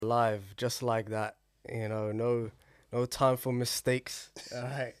alive just like that. You know, no time for mistakes. All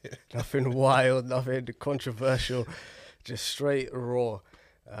right, nothing wild, nothing controversial, just straight raw.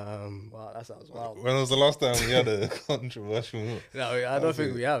 Wow, that sounds wild. When was the last time we had a controversial? No, I don't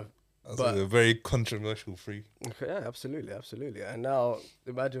think we have. That's But a very controversial free. yeah, absolutely, absolutely. And now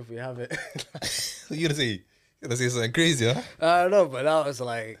imagine if we have it. You gonna say? You gonna say something crazy, huh? I don't know, but now it's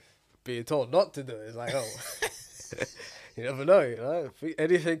like being told not to do it. It's like, oh, you never know. You know,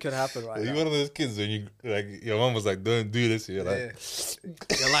 anything could happen right You now. one of those kids when you like your mom was like, "Don't do this." You're like,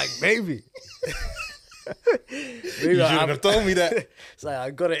 Yeah. You're like, maybe. "You Maybe shouldn't have told me that." It's like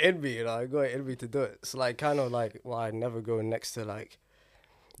I got it in me, you know. I got it in me to do it. It's like kind of like why I never go next to like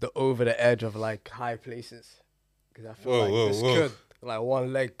the over the edge of like high places because I feel like this could like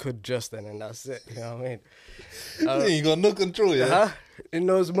one leg could just and then that's it. You know what I mean? You got no control, yeah. Huh? In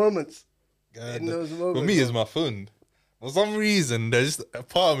those moments. God, In those for moments, me, bro. it's my phone. For some reason, there's just a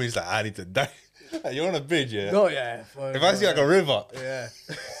part of me is like, I need to die. Like, you're on a bridge, yeah. No, yeah. If I see like a river, yeah.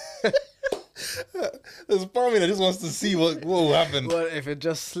 there's a part of me that just wants to see what will happen. Well, if it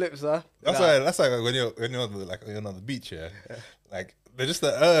just slips, huh? That's Nah. why. That's like when you're on the, like when you're on the beach, yeah. Like there's just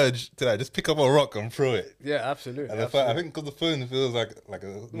the urge to like just pick up a rock and throw it. Yeah, absolutely. And I think because the phone feels like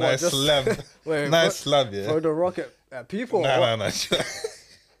a nice just- slab, Wait, nice slab, yeah. Throw the rocket at people. Nah, What? nah, nah.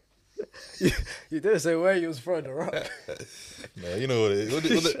 You didn't say where you was throwing the rock. No, you know what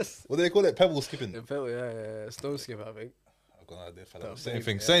do they call it? Pebble skipping. Yeah. Stone skip, I think. I've got no idea, fella. No, Same maybe,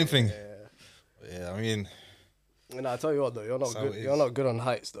 thing, yeah, same thing. Yeah. Yeah, I mean, And I tell you what though, you're not So good. it You're is. not good on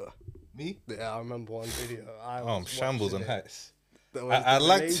heights though. me? Yeah, I remember one video. I'm shambles on heights. I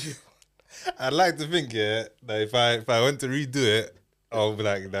I'd like to think, yeah, that if I went to redo it, I'll be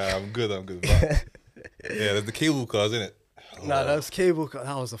like, nah, I'm good. But yeah, there's the cable cars, innit? Nah, that's cable.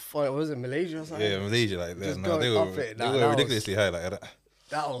 That was a fun. Was it Malaysia or something? Yeah, Malaysia, like that. Just No, they going were, up it. they Nah, were that was- ridiculously high like that.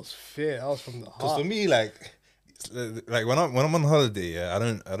 That was fear. That was from the Because heart. for me, like when I'm on holiday, yeah,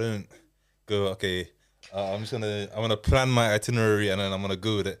 I don't go, okay, I'm gonna plan my itinerary and then I'm gonna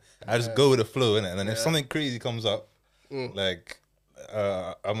go with it. I just go with the flow, innit? And then if something crazy comes up, like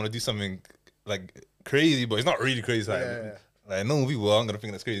I'm gonna do something like crazy, but it's not really crazy. Like normal people aren't gonna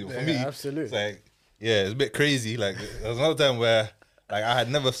think that's crazy. But for me, absolutely. it's like it's a bit crazy. Like there was another time where like I had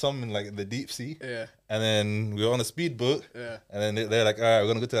never summoned like the deep sea. Yeah. And then we were on a speedboat. Yeah. And then they're like, all right, we're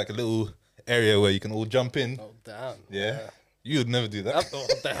gonna go to like a little area where you can all jump in. Oh damn. Yeah. You would never do that. I thought,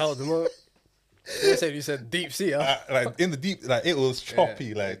 what the hell? You said deep sea, huh? Like in the deep, like it was choppy.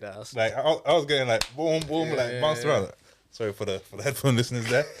 Yeah, like that's- I was getting like boom, boom, like bounced around. Sorry for the headphone listeners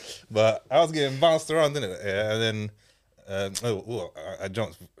there, but I was getting bounced around, didn't it? Yeah. And then I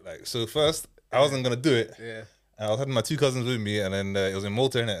jumped. Like so, first I wasn't gonna do it. Yeah. And I was having my two cousins with me, and then it was in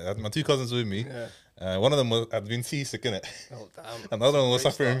Malta, innit? I had my two cousins with me. Yeah. One of them had been seasick, innit? Oh damn. Another one was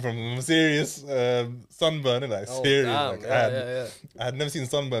Great suffering start. from serious sunburn, like Oh, serious. damn. Like, Yeah. I had never seen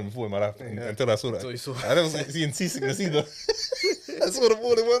sunburn before in my life until I saw that. Until you saw I never seen seasickness either. I saw them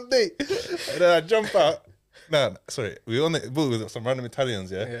all in one day, and then I jump out. No, sorry, we were on the boat with some random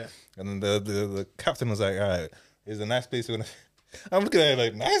Italians, yeah. Yeah. And then the captain was like, "All right, it's a nice place." I'm looking at it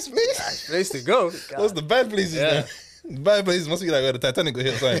like, "Nice place." Place to go. What's the bad places? Yeah. Then? The bad places must be like where the Titanic got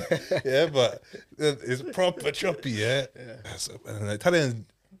hit, something. Yeah, but it's proper choppy, yeah. So, and the Italians,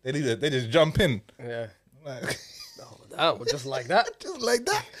 they just jump in, Yeah. like, Oh damn. Well, just like that. just like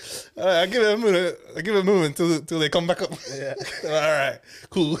that. I give it a minute. I give it a moment till they come back up. Yeah. All right,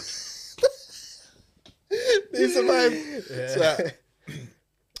 cool. They survive. Yeah.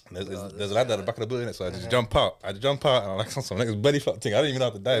 So, there's a lad at the back of the boat, innit? So I just jump out. And I'm like some next belly flop thing. I don't even know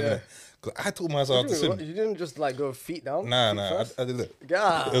how to dive, innit? Because I taught myself how to swim. You didn't just like go feet down. Nah, feet first? I did it.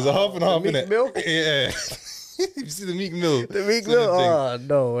 God. It was a half and half, Meek innit? Mill? Yeah. You see the Meek Mill. The Meek sort of Mill. thing. Oh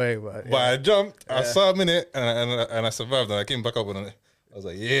no way, man. But I jumped, I saw him in it, and I survived, and I came back up, and I was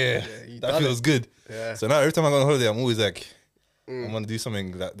like, you that done feels good. Yeah. So now every time I go on holiday, I'm always like, I'm going to do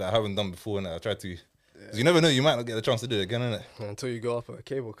something that I haven't done before, and I try to. Because you never know, you might not get the chance to do it again, innit? Until you go up a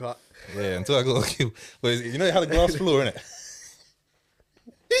cable car. Yeah, until I go, okay. But you know, it had a glass floor, innit?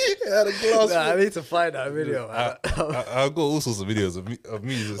 It had a glass Nah, I floor. need to find that video, man. I've got all sorts of videos of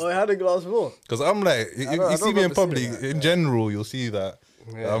me just. Oh, it had a glass floor. Because I'm like, you don't see me in remember public, seeing that, in general, you'll see that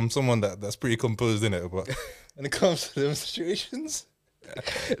Yeah. I'm someone that's pretty composed in it. But when it comes to them situations,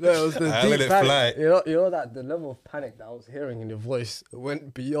 No, it was the I deep let it panic. fly. You know that the level of panic that I was hearing in your voice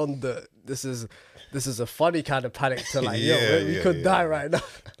went beyond the this is a funny kind of panic to like, we could die right now.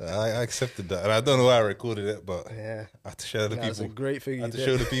 I accepted that. And I don't know why I recorded it, but Yeah. I have to share the That's a people. great thing I you have to did.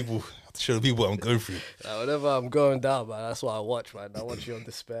 show the people. I have to show the people what I'm going through. Whenever I'm going down, man, that's what I watch, man. I watch your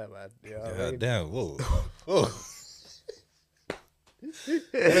despair, man. You know what I Yeah, mean? damn. Whoa. Whoa.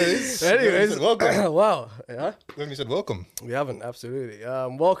 Anyways, welcome. Wow. Yeah, When you said welcome. we haven't, absolutely.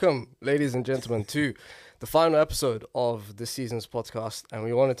 Welcome, ladies and gentlemen, to the final episode of this season's podcast. And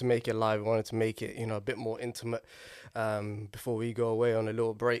we wanted to make it live. We wanted to make it, a bit more intimate before we go away on a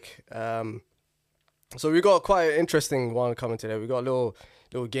little break. So we got quite an interesting one coming today. We got a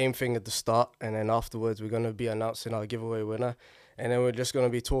little game thing at the start. And then afterwards, we're going to be announcing our giveaway winner. And then we're just going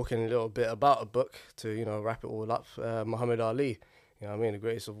to be talking a little bit about a book to, wrap it all up. Muhammad Ali, the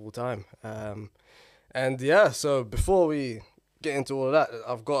greatest of all time. And yeah, so before we get into all of that,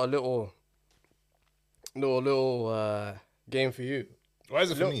 I've got a little game for you. Why is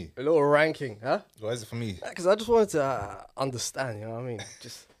it for me? A little ranking, huh? Why is it for me? Because I just wanted to understand,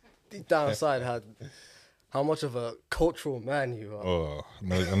 just deep down inside how much of a cultural man you are. Oh,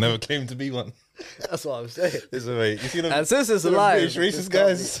 no, I never claimed to be one. That's what I'm saying. This is you see them, And since it's live, British racist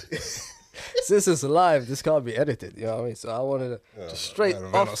guys. Since it's live, this can't be edited. You know what I mean? So I wanted to just straight I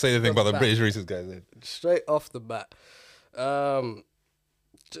off. not say anything about the bat, British racist guys. Then. Straight off the bat, who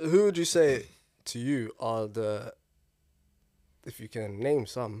would you say to you are the, if you can name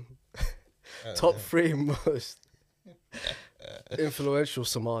some, top three most influential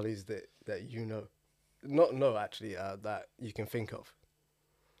Somalis that you know? Not know actually, that you can think of.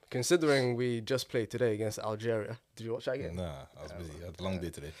 Considering we just played today against Algeria. Did you watch that game? Nah, I was busy. I had a long day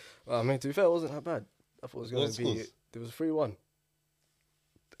today. Well, I mean, to be fair, it wasn't that bad. I thought it was going to be... It was 3-1.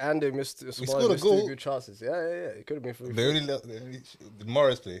 And they missed... We scored a goal. 2 good chances. Yeah. It could have been 3-3. They only did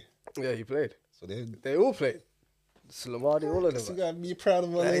Morris play? Yeah, he played. So they all played. Salamadi, all of them. You gotta be proud of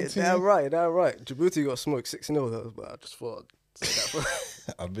my little team. Damn right. Djibouti got smoked 6-0 though, but I just thought...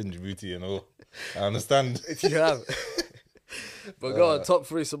 I've been Djibouti and all. I understand. You have. But go on, top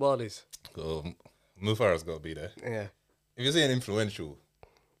 3 Somalis. Mufarah's got to be there. Yeah. If you're saying influential,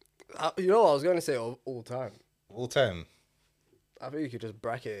 You know what I was going to say all time. all time, I think you could just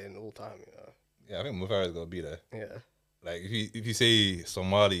bracket it in all time, yeah, I think Mufarah's got to be there. Yeah. Like if you say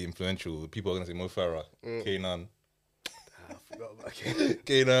Somali influential, people are gonna say Mufarah, Kainan. I forgot about it.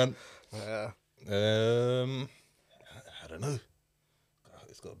 Kainan. Yeah. I don't know.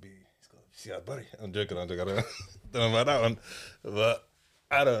 It's got to be Siad Barry. I'm joking. I don't know about that one, but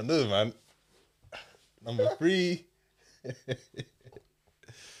I don't know, man. Number 3.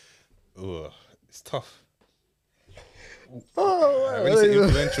 Oh, it's tough. Oh, when you say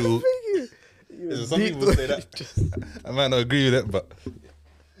influential, some people say that. I might not agree with it, but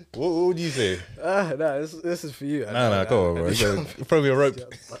what would you say? No, this is for you. Nah, come on, bro. It's probably a rope.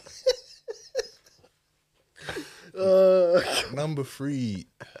 Number 3.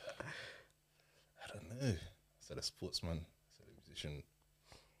 I don't know. Is that a sportsman? Is that a musician?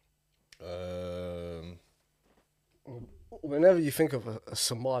 Whenever you think of a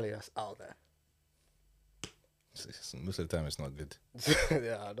Somali that's out there. Most of the time, it's not good.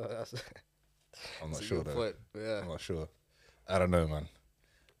 Yeah, I know. I'm not sure, though. Point. Yeah. I'm not sure. I don't know, man.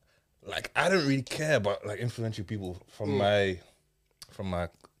 Like, I don't really care about like influential people from my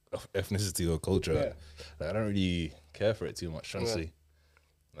ethnicity or culture. Yeah. Like, I don't really care for it too much, honestly.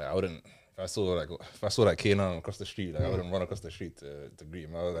 Like, I wouldn't. If I saw that Kainan across the street, like, I wouldn't run across the street to greet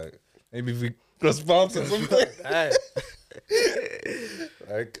him. I was like, maybe if we cross paths or something. Hey.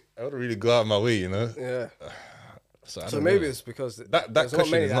 Like, I wouldn't really go out of my way, Yeah. So maybe know. it's because that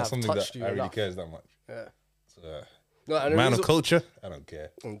question is not something that I really cares that much. Yeah. So, No, man of culture, I don't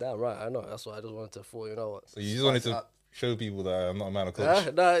care. Damn right, I know. That's why I just wanted to throw. You know what? So you just wanted to show people that I'm not a man of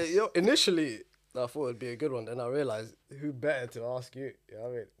culture. Initially, I thought it'd be a good one. Then I realized who better to ask you. You know what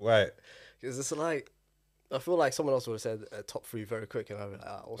I mean? Right. Because it's like, I feel like someone else would have said top 3 very quick, and I'd be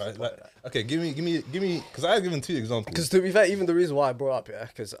like, what's the point of that? Okay, give me, because I've given 2 examples. Because to be fair, even the reason why I brought up,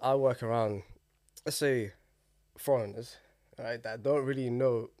 because I work around, let's say, foreigners, right, that don't really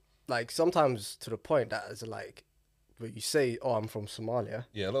know, like sometimes to the point that it's like, when you say, oh, I'm from Somalia.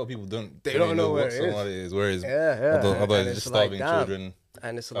 Yeah, a lot of people don't. They don't know where what it is. Somalia is. Where is? Yeah. Otherwise, And just starving like, children.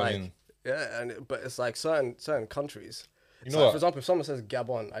 And it's starving. like, but it's like certain countries. You know like, what? for example, if someone says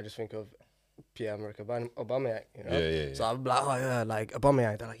Gabon, I just think of Pierre Emerick Aubameyang, you know? Yeah. So I'm like, oh yeah, like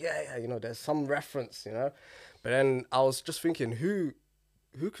Aubameyang. They're like, yeah, there's some reference, you know? But then I was just thinking, who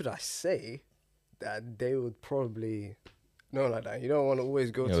could I say that they would probably know like that? You don't want to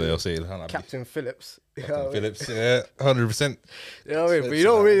always go to they'll say Captain Phillips. Captain Phillips, yeah, 100%. You know what I mean? But you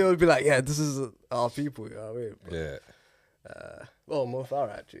don't really be like, yeah, this is our people, you know what I mean? But, Yeah. Well, Mo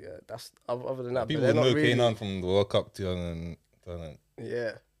Farah actually, yeah. That's other than that. People but know not really, Kainan from the World Cup 2000.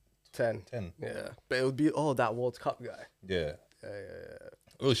 Yeah, 10. Yeah, but it would be that World Cup guy. Yeah. Yeah.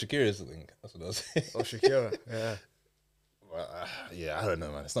 Oh, Shakira is the thing. That's what I was saying. Oh, Shakira. Yeah. Well, yeah, I don't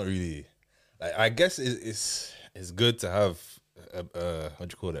know, man. It's not really like. I guess it's good to have what do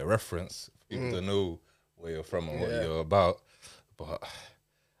you call it, a reference for people to know where you're from and what Yeah. you're about. But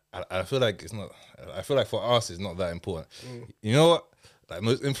I feel like it's not. I feel like for us, it's not that important. You know what? Like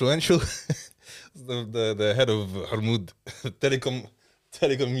most influential, the head of Harmoud Telecom.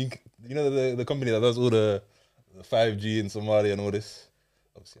 You know the company that does all the 5G in Somalia and all this.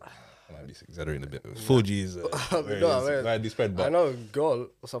 Obviously, I might be exaggerating a bit. 4G is widely spread, but I know Goal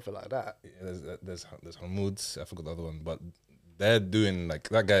or something like that. yeah, there's Hamoud. I forgot the other one, but they're doing like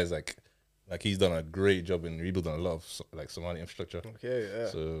that guy's like he's done a great job in rebuilding a lot of like Somali infrastructure. Okay, yeah.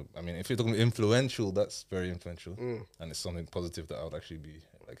 So I mean, if you're talking influential, that's very influential, and it's something positive that I would actually be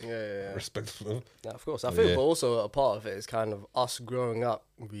like respectful of. Yeah, of course. I think, but also a part of it is kind of us growing up.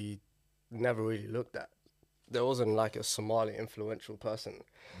 We never really looked at. There wasn't like a Somali influential person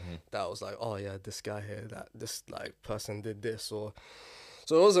that was like, oh yeah, this guy here, that this like person did this, or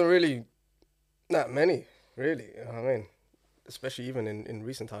so it wasn't really that many, really. You know what I mean? Especially even in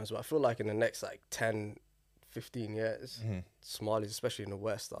recent times, but I feel like in the next like 10, 15 years, Somalis, especially in the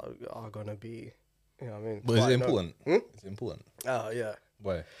West, are gonna be, you know what I mean? But is it important? It's important. Oh yeah.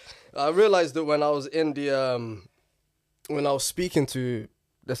 Why? I realized that when I was in the when I was speaking to,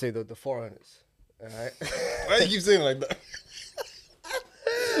 let's say the foreigners, all right? Why do you keep saying it like that?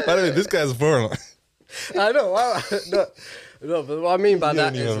 By the way, this guy's a foreigner. I know. No, but what I mean by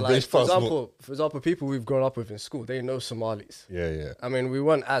that don't is even like, raise for passport. example, people we've grown up with in school, they know Somalis. Yeah. I mean, we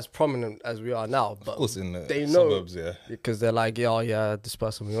weren't as prominent as we are now, but Of course, in the they know suburbs, yeah. because they're like, yeah, this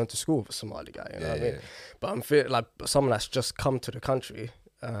person we went to school with a Somali guy. You know what I mean? Yeah. But I'm feeling like someone that's just come to the country,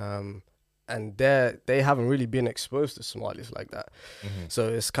 and they haven't really been exposed to Somalis like that. So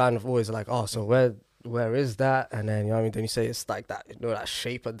it's kind of always like, oh, so where is that? And then, you know what I mean? Then you say it's like that, you know, that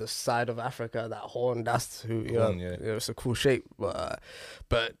shape at the side of Africa, that horn, that's who, you know, Horn, yeah. you know, it's a cool shape. But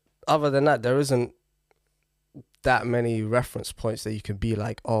other than that, there isn't that many reference points that you can be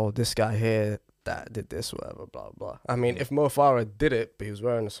like, oh, this guy here that did this, whatever, blah, blah. I mean, if Mo Farah did it, but he was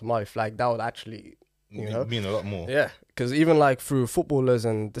wearing a Somali flag, that would actually, you know, mean a lot more. yeah. Because even like through footballers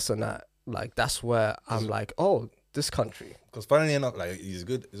and this and that, like that's where I'm like, oh, this country. Because funnily enough, like it's a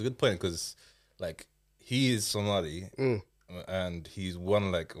good point because like he is Somali and he's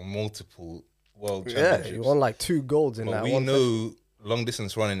won like multiple world championships. Yeah, he won like 2 golds in But that we one. know long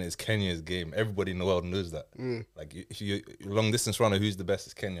distance running is Kenya's game. Everybody in the world knows that. Like if you long distance runner, who's the best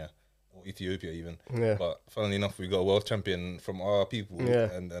is Kenya or Ethiopia even. Yeah. But funnily enough, we got a world champion from our people.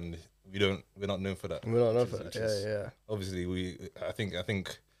 Yeah. And we're not known for that. We don't know for Which that. is- Yeah. Obviously, I think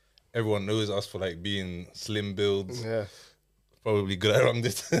everyone knows us for like being slim builds, Yeah. probably good at long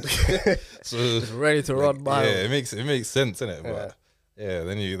distance. So Just ready to run miles. yeah, it makes sense, innit? But yeah,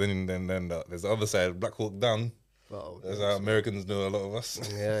 then there's the other side, Black Hawk Down. Oh, That's how Americans know a lot of us.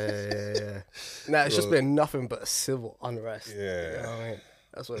 yeah. Nah, it's just been nothing but civil unrest. Yeah. You know what I mean?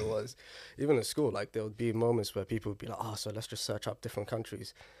 That's what it was. Even in school, like there would be moments where people would be like, oh, so let's just search up different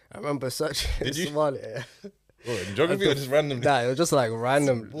countries. I remember searching Did you? Somalia. Yeah. Oh, in geography or just randomly? Nah, it was just like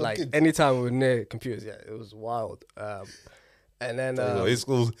random. What Like kids? anytime we were near computers, yeah, it was wild. And then His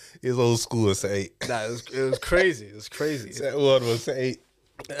old school was set 8. nah, it was crazy. It was crazy. Set 1 was set 8.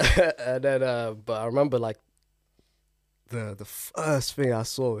 And then but I remember like the first thing I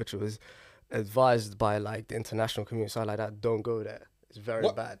saw, which was advised by like the international community, something like that, don't go there. It's very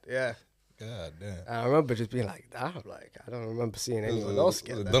What? bad. Yeah. God damn. And I remember just being like, damn, like I don't remember seeing anyone else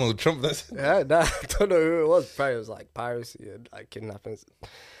get that. Donald Trump, that's Yeah, nah, I don't know who it was. Probably it was like piracy and like kidnappings.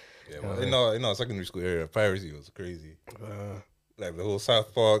 yeah. Well, in our secondary school area, piracy was crazy. Like the whole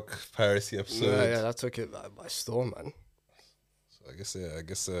South Park piracy episode. Yeah, that took it by storm, man. So I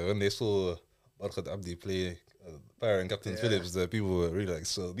guess when they saw Barkhat Abdi play Pirate and Captain Phillips, the people were really like,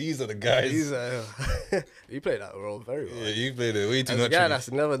 so these are the guys. He played that role very well. Yeah, you played it way too As a much. guy that's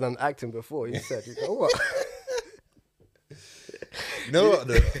never done acting before, he said, you know what? You know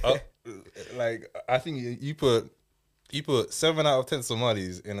what? Like I think you put 7 out of 10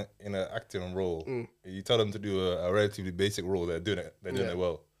 Somalis in an acting role. You tell them to do a relatively basic role, they're doing it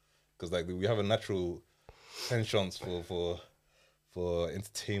well. Because like we have a natural penchant for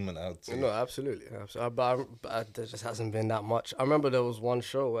entertainment. I would say. No, absolutely. But there just hasn't been that much. I remember there was one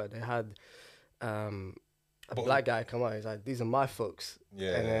show where they had a black guy come out. He's like, "These are my folks."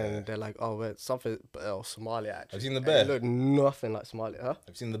 Yeah. And then they're like, "Oh, wait, something Somalia." Actually, Have you seen The And Bear? it looked nothing like Somalia, huh? Have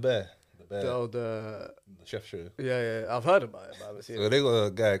you seen The Bear? The Chef show. yeah. I've heard about it, but I haven't seen So it. they got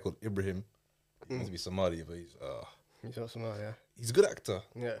a guy called Ibrahim. He wants to be Somali, but He's not Somalia. he's a good actor,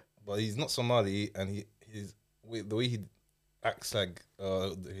 Yeah. but he's not Somali, and the way he acts like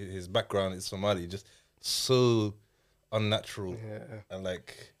his background is Somali, just so unnatural, Yeah. and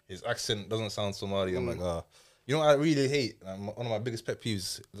like his accent doesn't sound Somali. I'm like, You know what I really hate? One of my biggest pet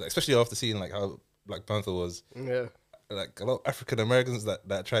peeves, like, especially after seeing like how Black Panther was, Yeah. like a lot of African Americans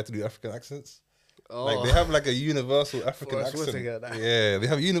that try to do African accents. Oh. Like they have like a universal African Forrest accent. Whitaker. Yeah, they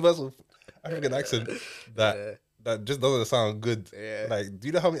have a universal African accent that Yeah. that just doesn't sound good. Yeah. Like, do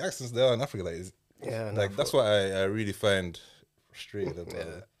you know how many accents there are in Africa? Like, Yeah. like that's what I really find frustrating about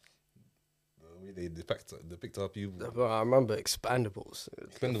Yeah. the way they depict our people. But I remember Expendables.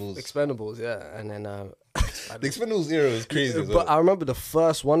 Expendables. Yeah. And then The Expendables era was crazy as well. But I remember the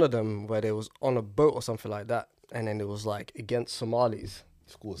first one of them where they was on a boat or something like that, and then it was like against Somalis,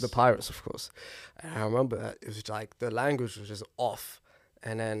 Of course. the pirates, of course. And I remember that it was like the language was just off,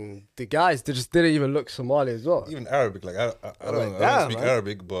 and then the guys they just didn't even look Somali as well. Even Arabic, like I don't speak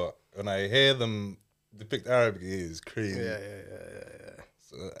Arabic, but when I hear them depict Arabic, it is crazy. Yeah.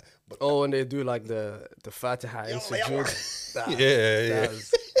 So, Oh, and they do like the Fatiha in sujood. yeah.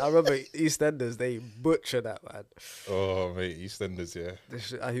 I remember EastEnders, they butchered that, man. Oh mate, EastEnders,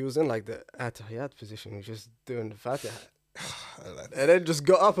 yeah. He was in like the Atahiyat position, he was just doing the Fatiha. And then just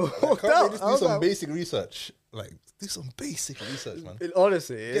got up and walked Can't out. they just do some basic research? Like, do some basic research, man.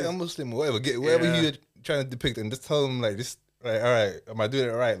 Honestly, Get yeah. a Muslim, whatever. Get whatever you're trying to depict, and just tell them like this. Like, all right, am I doing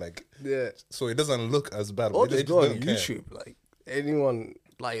it right? Like, Yeah. so it doesn't look as bad. Or They just go on don't care. YouTube. Like, anyone,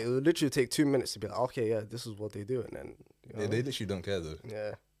 like, it would literally take 2 minutes to be like, okay, yeah, this is what they do. And then, you know, They literally don't care though.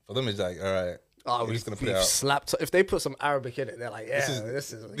 yeah. For them, it's like, all right, Oh, we're just gonna put we've it out. slapped. If they put some Arabic in it, they're like, yeah,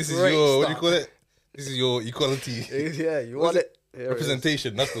 this is This is great your what do you stuff. call it? This is your equality Yeah, you want it? Here it is.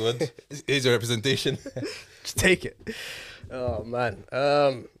 representation. That's the word. Here's your representation. Just take it. Oh man.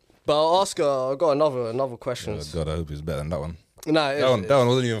 But I'll ask. I got another question. Oh, God, I hope it's better than that one. Nah, That one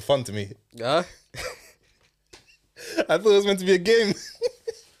wasn't even fun to me. Yeah. I thought it was meant to be a game.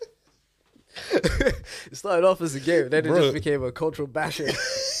 It started off as a game, then it Bro. just became a cultural bashing.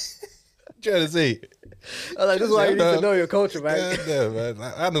 Trying to say. I was like, this is why you need to know your culture, man. Yeah,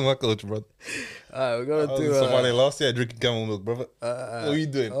 man. I know my culture, bro. Alright, we're I gonna was do. in Somalia last year drinking camel milk, brother. what are you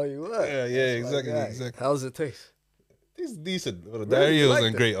doing? Oh, you were. Yeah, exactly, Yeah. exactly. How's it taste? It's decent. But the Really? diarrhea You wasn't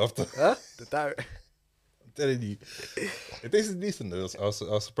liked it? great after. Huh? The diary. I'm telling you. It tasted decent, though. I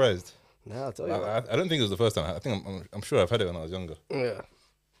was surprised. Nah, I'll tell you. I don't think it was the first time. I think I'm sure I've had it when I was younger. Yeah.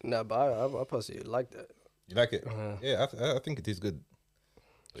 Nah, but I personally liked it. You like it? Yeah, I think it is good.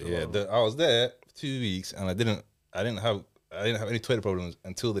 But yeah, I was there for 2 weeks and I didn't have any toilet problems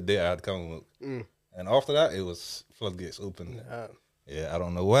until the day I had camel milk. And after that, it was floodgates open. Yeah, I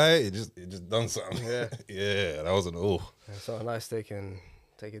don't know why. It just done something. Yeah. Yeah, that wasn't It's not nice taking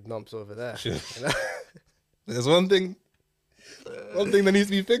dumps over there. Sure. There's one thing that needs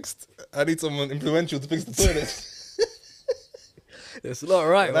to be fixed. I need someone influential to fix the toilet. It's not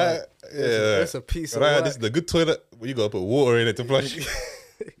right, man. Yeah, It's a piece of right. work. This is the good toilet where you gotta put water in it to flush.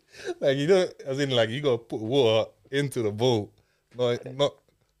 Like you know, as in like you gotta put water into the bowl, not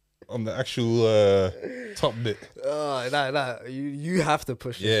on the actual top bit. Oh, nah. You have to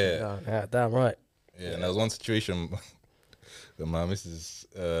push Yeah. it down. Yeah, damn right. Yeah, and there was one situation where my missus,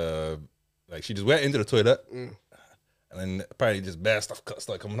 like she just went into the toilet, and then apparently just bad stuff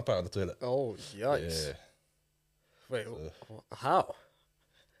started coming up out of the toilet. Oh, yikes. Yeah, Wait, how?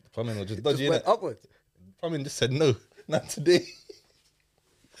 the plumbing was just Just dodgy. went innit? upwards. Plumbing just said no, not today.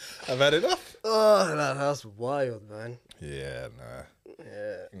 I've had enough. Oh, nah, that's wild, man. Yeah, nah.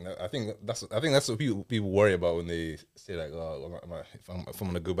 Yeah. I think that's what people worry about when they say like, oh, if I'm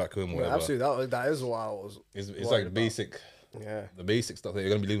gonna go back home or Yeah, whatever. absolutely. That is what I was. It's worried like about. basic. Yeah. The basic stuff that you're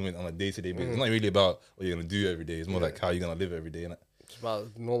gonna be living with on a day-to-day basis. It's not really about what you're gonna do every day. It's more like how you're gonna live every day, innit? It's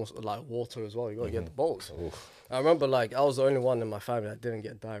about normal, like water as well. You gotta get the bowls. Oh. I remember, like, I was the only one in my family that didn't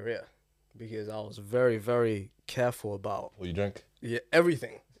get diarrhea because I was very, very careful about What you drank?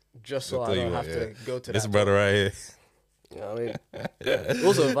 everything, just so I'll I tell don't you have what, to go to This that. brother right here. You know what I mean?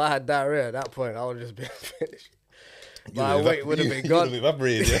 Also, if I had diarrhea at that point, I would just be finished. My weight would have been You gone. would have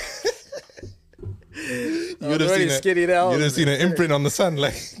evaporated, yeah. You I would was already skinny now. You would have seen an imprint on the sand,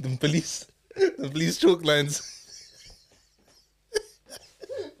 like the police chalk lines.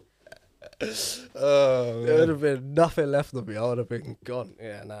 Oh, There would have been nothing left of me. I would have been gone.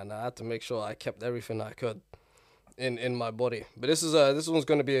 Yeah, nah. I had to make sure I kept everything I could in my body. But this one's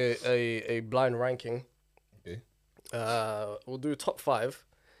going to be a blind ranking. Okay. We'll do top 5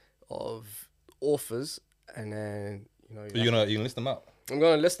 of authors, and then You're gonna list them out. I'm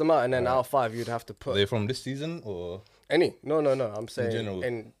going to list them out, and then our 5 you'd have to Are put they from this season or? any. No. I'm saying general.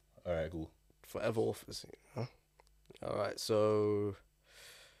 in All right, cool. forever authors. You know? All right, so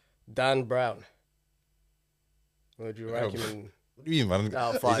Dan Brown. Would you rank him in? What do you mean, man? Out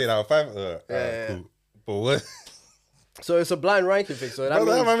of You 5. said out of 5? Yeah. Cool. But what? So it's a blind ranking thing. So that How am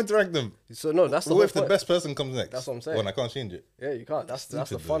I means, having to rank them? so no, that's the What whole if the point. best person comes next? That's what I'm saying. Well, I can't change it. Yeah, you can't. That's the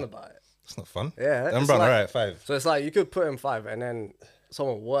Stupid, fun though. about it. It's not fun. Yeah, Dan it's Brown, like- alright, 5. So it's like you could put him 5, and then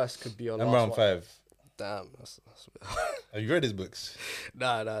someone worse could be your Dan last Brown, one. 5. Damn, that's Have you read his books?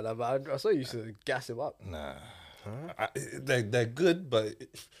 nah. But I saw you used to gas him up. Nah. They're good, but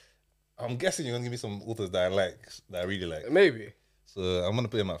I'm guessing you're gonna give me some authors that I like, that I really like. Maybe. So I'm gonna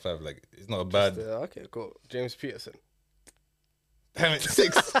put him at 5. Like, it's not a bad. Okay, cool. James Peterson. Damn it,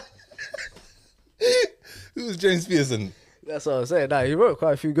 6. Who's James Pearson? That's what I'm saying. Nah, he wrote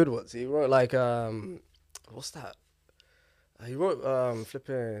quite a few good ones. He wrote like what's that? He wrote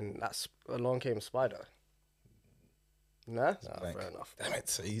flipping Along Came Spider. Nah, Blank. fair enough. Damn it.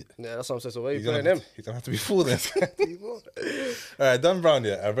 So Yeah, that's what I'm saying. So where you he's putting gonna, him? he's gonna have to be 4 then. Alright, Dan Brown,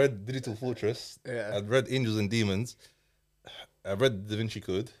 yeah. I've read Digital Fortress. Yeah. I've read Angels and Demons. I've read Da Vinci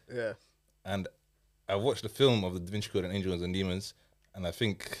Code. Yeah. And I watched the film of the Da Vinci Code and Angels and Demons, and I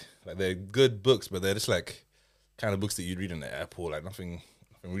think like they're good books, but they're just like kind of books that you'd read in the airport, like nothing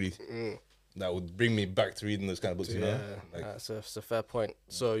really that would bring me back to reading those kind of books, you know? Like, That's a fair point.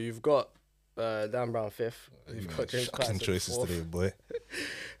 So you've got Dan Brown 5th. You've got James shocking Patterson choices 4th. today, boy.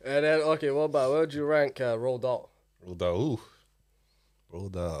 And then okay, what about where would you rank Roald Dahl? Roald Dahl, ooh,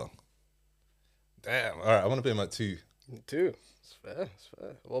 Roald Dahl. Damn. All right, I want to put him at 2. 2. It's fair. It's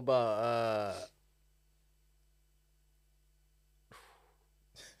fair. What about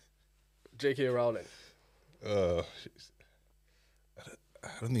J.K. Rowling? I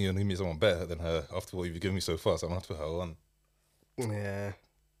don't think you're gonna give me someone better than her after what you've given me so far. So I'm gonna have to put her on. Yeah.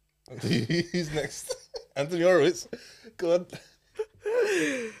 Who's next? Anthony Horowitz. Go on.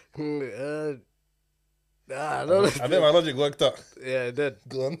 I don't I think my logic worked out. Yeah, it did.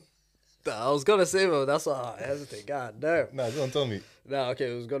 Go on. Nah, I was gonna say, but that's why I hesitate. God damn. Nah, go on, tell me. Nah,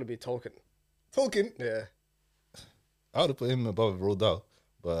 okay, it was gonna be Tolkien. Tolkien. Yeah. I would have put him above Roald Dahl,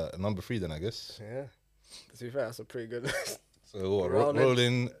 but number 3 then, I guess. Yeah. To be fair, that's a pretty good list. So what?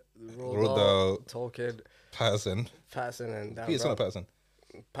 Rowling, Roald Dahl, Tolkien, Patterson. Patterson, and Dan Peterson or Brown. Patterson?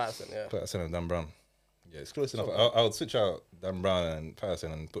 Patterson, yeah. Patterson and Dan Brown. Yeah, it's close enough. I would switch out Dan Brown and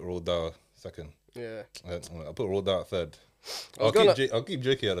Patterson and put Roald Dahl 2nd. Yeah. I'll put Roald Dahl 3rd. I was I'll keep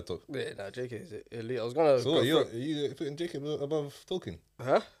JK at the top. Yeah, nah, JK is elite. I was gonna. So what, are you putting JK above Tolkien?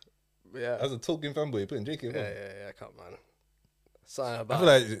 Huh? Yeah. As a Tolkien fanboy, you're putting JK above? Yeah, I can't, man. Something I about feel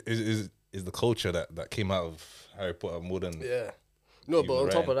like is the culture that came out of Harry Potter more than Yeah. No, but Even on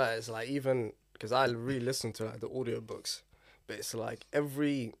top writing. of that, it's like even because I re-listen to like the audiobooks, but it's like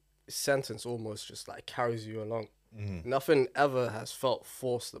every sentence almost just like carries you along. Nothing ever has felt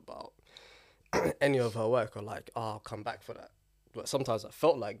forced about any of her work or like, oh, I'll come back for that. But sometimes I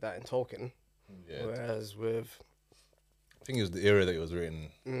felt like that in Tolkien. Yeah. Whereas with I think it was the era that it was written.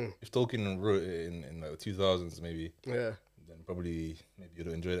 If Tolkien wrote it in like the 2000s, maybe, yeah, then probably maybe you'd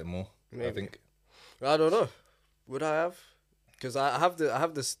have enjoyed it more. I Maybe. think. I don't know. Would I have? Because I have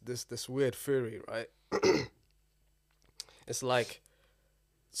this weird theory, right? It's like,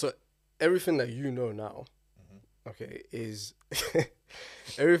 so everything that you know now, okay, is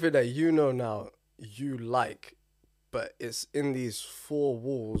everything that you know now you like, but it's in these 4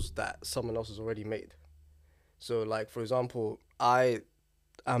 walls that someone else has already made. So, like for example, I'm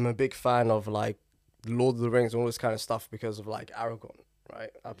a big fan of like Lord of the Rings and all this kind of stuff because of like Aragorn, right?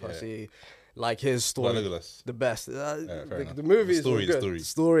 I personally like his story Legolas. the best. fair enough. The movie The story, is the good. story. The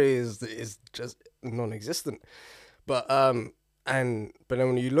story is just non-existent. But then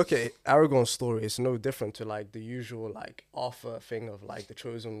when you look at Aragorn's story, it's no different to like the usual like Arthur thing of like the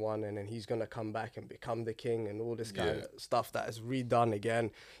chosen one, and then he's gonna come back and become the king and all this kind of stuff that is redone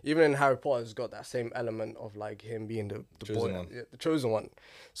again. Even in Harry Potter, it's got that same element of like him being the Chosen boy, one. yeah, the chosen one.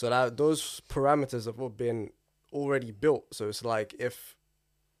 So that those parameters have all been already built. So it's like if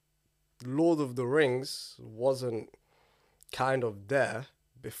Lord of the Rings wasn't kind of there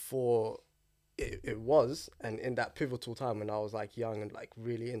before it was, and in that pivotal time when I was like young and like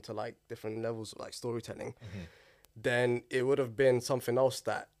really into like different levels of like storytelling, then it would have been something else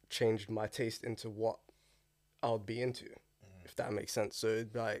that changed my taste into what I would be into, if that makes sense. So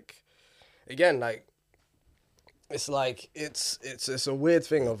it'd be like, again, like it's like it's a weird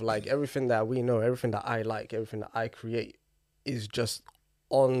thing of like everything that we know, everything that I like, everything that I create is just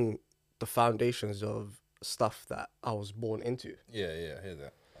on the foundations of stuff that I was born into. Yeah, I hear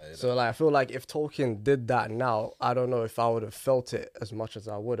that. So like I feel like if Tolkien did that now, I don't know if I would have felt it as much as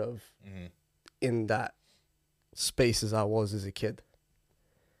I would have in that space as I was as a kid.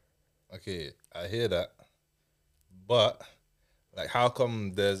 Okay, I hear that, but like, how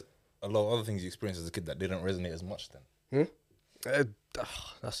come there's a lot of other things you experienced as a kid that didn't resonate as much then?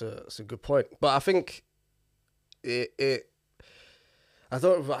 That's a good point. But I think it I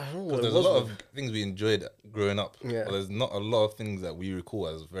don't know what it There's was. a lot of things we enjoyed growing up. Yeah. But there's not a lot of things that we recall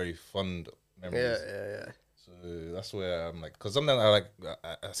as very fond memories. Yeah. So that's where I'm like, because sometimes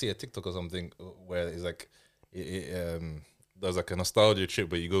I see a TikTok or something where it's like, there's like a nostalgia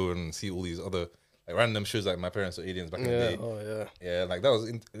trip where you go and see all these other like random shows like My Parents Are Aliens back in the day. Oh yeah. Yeah, like that was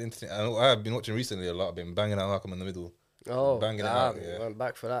interesting. I've been watching recently a lot. I've been banging out Malcolm in the Middle. Oh, banging it damn, out. Yeah, went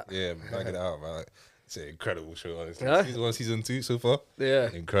back for that. yeah, banging it out, man. Like, it's an incredible show. Honestly. Yeah? Season 1, Season 2 so far. Yeah.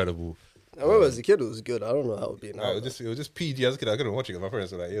 Incredible. I remember as a kid it was good. I don't know how it would be now. It was just PG as a kid. I couldn't watch it because my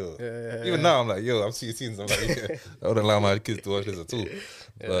parents were like, yo. Yeah. Even now I'm like, yo, I'm seeing scenes. I'm like, yeah, I wouldn't allow my kids to watch this at all.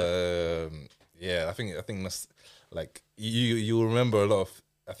 Yeah. But yeah, I think that's like you'll remember a lot of.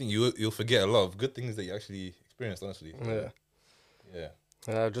 I think you'll forget a lot of good things that you actually experienced. Honestly. Yeah.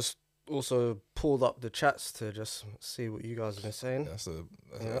 Yeah. I just also pulled up the chats to just see what you guys have been saying. That's the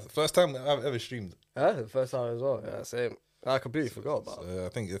first time that I've ever streamed. The first time as well. Yeah, same. I completely forgot about it. I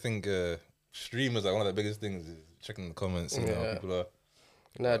think streamers are one of the biggest things. Is checking the comments and how people are.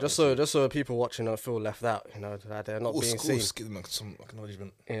 No, just so people watching don't feel left out, that they're not being seen. Give them some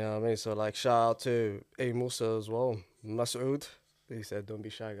acknowledgement. You know what I mean? So like shout out to A Musa as well. Masood. He said don't be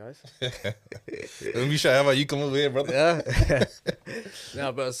shy, guys. Don't be shy. How about you come over here, brother? Yeah.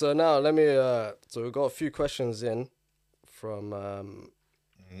 Yeah, but so now let me so we've got a few questions in from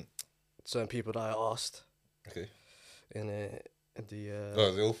certain people that I asked. Okay. In the Oh,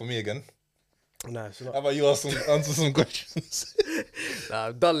 is it all for me again? no, it's not. How about you answer some questions? Nah,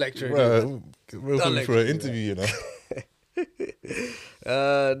 I'm done lecturing. Bro, we're Done looking for an lecturing, interview, you know.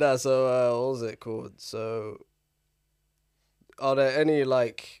 So what was it called? So are there any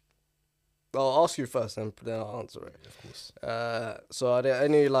like I'll ask you first and then I'll answer it. Of course. So are there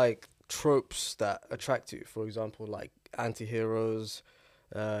any like tropes that attract you? For example, like anti-heroes,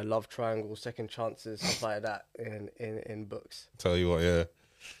 love triangles, second chances, stuff like that in books. Tell you what, yeah.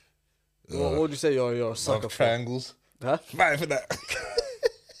 What would you say you're a sucker Love for? triangles. Huh? Fight for that.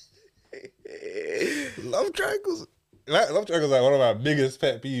 Love triangles. Love triangles are like one of my biggest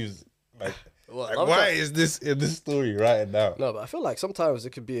pet peeves. Like, What, why is this in this story right now? No, but I feel like sometimes it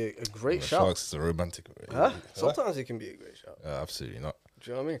could be a great shout. Sharks is a romantic. Huh? Sometimes it can be a great shout. Absolutely not.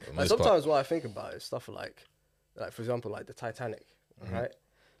 Do you know what I mean? For Like most sometimes what I think about is stuff like for example, like the Titanic, right?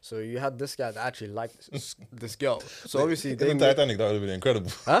 So you had this guy that actually liked this girl. So obviously In they the Titanic, that would have been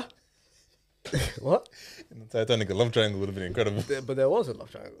incredible. Huh? What? In the Titanic, a love triangle would have been incredible. But there was a love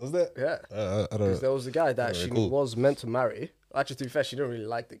triangle. Was there? Yeah. I don't Because know. there was a guy that she recall. was meant to marry. Actually, to be fair, she didn't really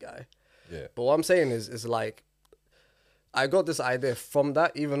like the guy. Yeah. But what I'm saying is like, I got this idea from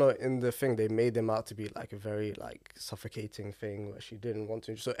that, even though in the thing they made him out to be like a very like suffocating thing where she didn't want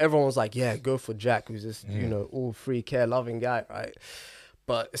to. So everyone was like, yeah, go for Jack, who's this, all free care loving guy, right?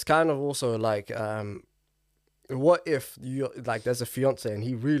 But it's kind of also like, what if you like there's a fiance and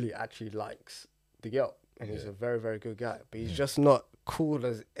he really actually likes the girl and he's a very, very good guy, but he's just not cool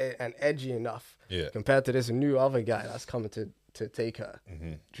and edgy enough compared to this new other guy that's coming to take her.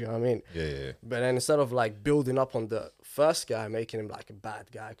 Do you know what I mean? Yeah. But then instead of like building up on the first guy, making him like a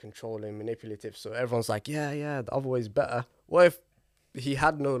bad guy, controlling, manipulative, so everyone's like, yeah, the other way's better. What if he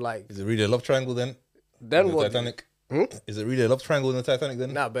had no like? Is it really a love triangle then? Then in the what? Titanic? Is it really a love triangle in the Titanic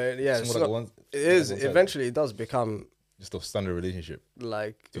then? Nah, but yeah, it's Somewhat not, like it is. one side. Eventually, it does become Just a standard relationship.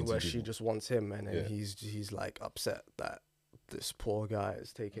 like Between two where she people. just wants him, and then Yeah. he's like upset that this poor guy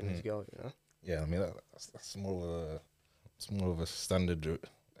is taking his girl. You know? Yeah, I mean that's more of a standard,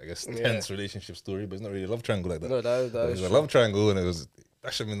 I guess, tense relationship story, but it's not really a love triangle like that. No, that It is was a true. love triangle, and it was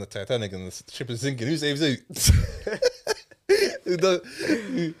dash him in the Titanic, and the ship is sinking. Who saves who? Who does?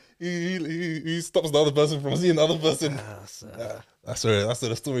 He stops the other person from seeing the other person. That's where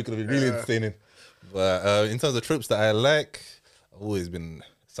the story could have been really entertaining. But in terms of tropes that I like, I've always been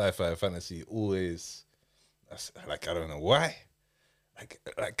sci-fi and fantasy. Always, that's like I don't know why.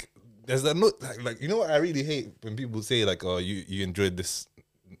 Like there's that note like you know what I really hate when people say like, oh, you enjoyed this.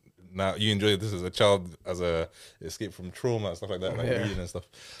 Now you enjoyed this as a child, as a escape from trauma and stuff like that, like reading and stuff.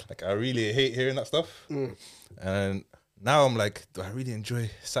 Like I really hate hearing that stuff. And now I'm like, do I really enjoy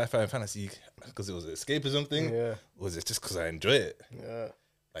sci-fi and fantasy because it was an escapism thing? Yeah. Or is it just because I enjoy it? Yeah.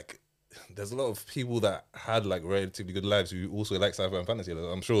 Like, there's a lot of people that had like relatively good lives who also like sci-fi and fantasy.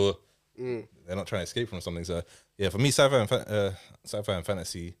 Like, I'm sure they're not trying to escape from something. So yeah, for me, sci-fi and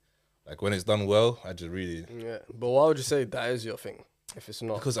fantasy, like when it's done well, I just really Yeah. But why would you say that is your thing? If it's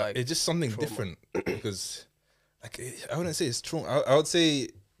not because like it's just something trauma. different. Because like I wouldn't say it's trauma. I would say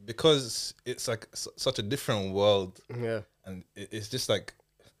because it's like such a different world, yeah. and it's just like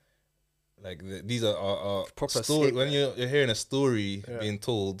these are Proper story. escape, When you're hearing a story being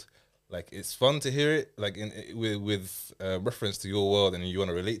told, like it's fun to hear it, like with reference to your world and you want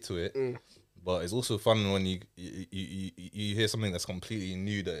to relate to it. But it's also fun when you hear something that's completely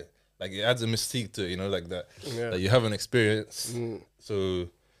new that like it adds a mystique to it, you know, like that you haven't experienced. So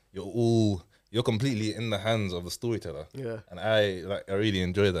you're completely in the hands of the storyteller. Yeah, and I really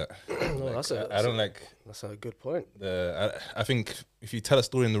enjoy that. no, Like, that's a good point. I think if you tell a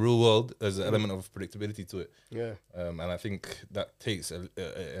story in the real world, there's an element of predictability to it. Yeah, and I think that takes a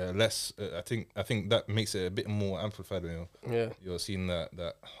less. I think that makes it a bit more amplified when you're seeing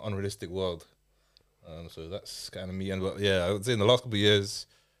that unrealistic world. So that's kind of me. And but yeah, I would say in the last couple of years,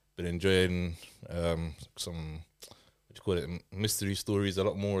 been enjoying some what do you call it, mystery stories a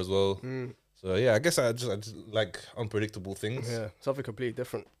lot more as well. So yeah, I guess I just like unpredictable things. Yeah, something completely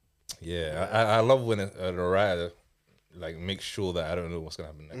different. Yeah, I love when a writer like makes sure that I don't know what's gonna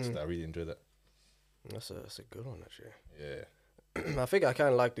happen next. I really enjoy that. That's a good one, actually. Yeah. I think I kind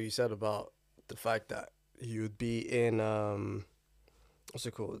of liked what you said about the fact that you would be in what's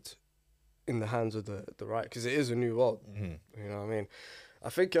it called, in the hands of the right, because it is a new world. You know what I mean? I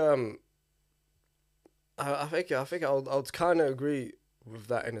think I think I would kind of agree with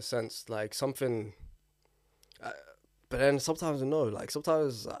that in a sense, like something. But then sometimes no, like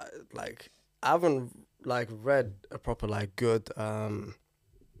sometimes like I haven't like read a proper like good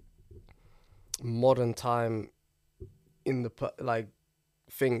modern time in the like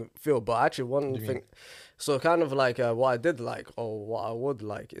feel, but actually one thing, so kind of like what I did like, or what I would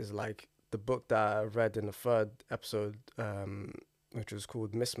like, is like the book that I read in the third episode, which was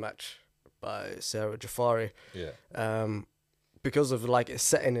called Mismatch by Sarah Jafari. Yeah. Because of like it's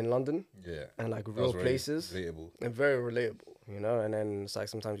setting in London. Yeah. And like real places. Relatable. And very relatable, you know? And then it's like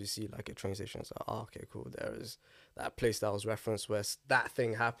sometimes you see like a train station, it's like, oh, okay, cool. There is that place that was referenced where that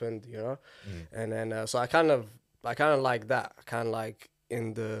thing happened, you know? And then, so I kind of like that. I kind of like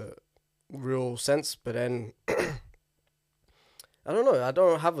in the real sense, but then I don't know. I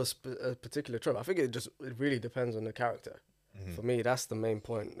don't have a particular trope. I think it really depends on the character. For me, that's the main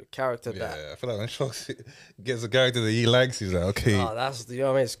point. The character that. Yeah, I feel like when Shox gets a character that he likes, he's like, okay. Oh, that's the, you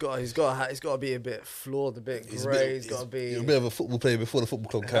know what I mean. He's got to be a bit flawed, a bit grey. He's got to be a bit of a football player before the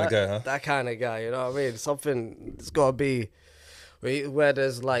football club kind of guy, huh? That kind of guy, you know what I mean. Something. It's got to be where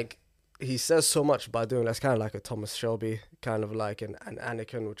there's like he says so much by doing. That's kind of like a Thomas Shelby, kind of like an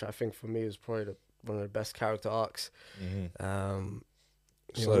Anakin, which I think for me is probably one of the best character arcs.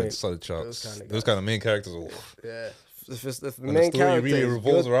 Solid charts. Those kind of main characters. Yeah. If the when main the story character really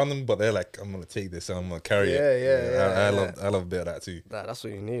revolves good, around them, but they're like, I'm gonna take this and I'm gonna carry it. I love a bit of that too. That's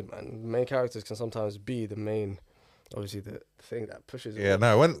what you need, man. The main characters can sometimes be the main, obviously the thing that pushes. Yeah,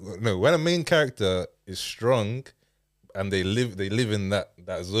 when a main character is strong, and they live in that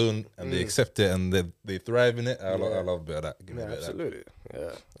zone and they accept it and they thrive in it. I love a bit of that. Yeah, absolutely.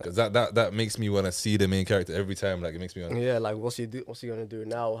 Yeah, because that makes me want to see the main character every time. Like it makes me want. Yeah, like what's he gonna do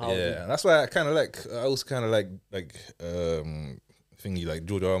now? And that's why I also kind of like thingy like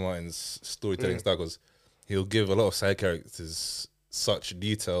George R. R. Martin's storytelling style, because he'll give a lot of side characters such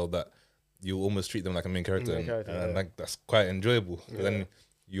detail that you almost treat them like a main character, and like that's quite enjoyable. Yeah. Then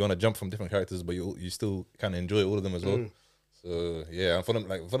you want to jump from different characters, but you still kind of enjoy all of them as well. So yeah, and for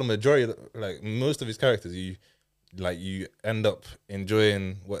the majority, like most of his characters, you end up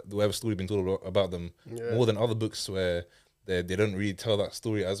enjoying whatever story been told about them more than other books where they don't really tell that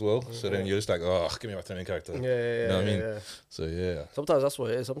story as well. So then you're just like, oh, give me my main character. You know what I mean? Yeah. So yeah. Sometimes that's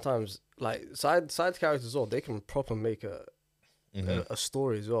what it is. Sometimes like side characters as well, they can proper make a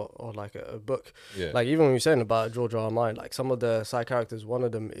story as well, or like a book. Yeah. Like even when you're saying about George R. R. Martin, like some of the side characters, one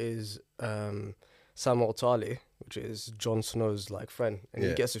of them is Samuel Tarly, which is Jon Snow's like friend, and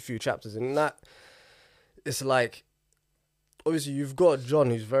he gets a few chapters in that. It's like, obviously you've got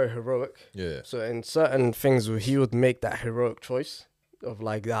Jon who's very heroic. Yeah. So in certain things he would make that heroic choice of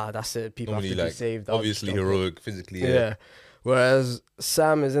like, that's it, people normally have to be saved. Obviously heroic physically. Yeah. Whereas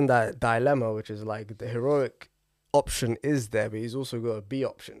Sam is in that dilemma, which is like the heroic option is there, but he's also got a B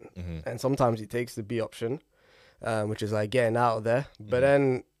option. And sometimes he takes the B option, which is like getting out of there. But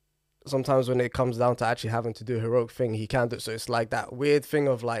then sometimes when it comes down to actually having to do a heroic thing, he can't do it. So it's like that weird thing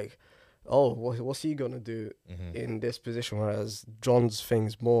of like, oh, what's he gonna do in this position? Whereas Jon's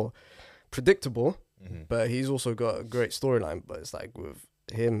thing's more predictable, but he's also got a great storyline. But it's like with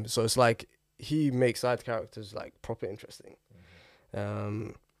him, so it's like he makes side characters like proper interesting.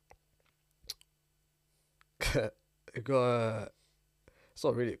 It got it's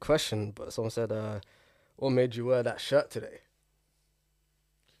not really a question, but someone said, "What made you wear that shirt today?"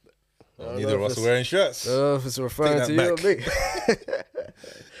 Neither of us are wearing shirts. I don't know if it's referring to you or me.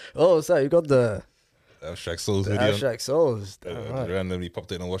 Oh, sorry, you got the Abstract Souls The hoodie on. Abstract Souls. I Right. randomly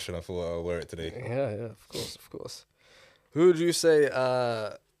popped it in the wash and I thought I'll wear it today. Yeah, of course. Who would you say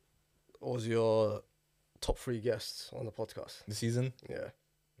was your top 3 guests on the podcast? This season, Yeah.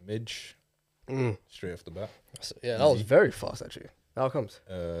 Midge, Mm. straight off the bat. So, yeah, that was Easy. very fast actually. How comes?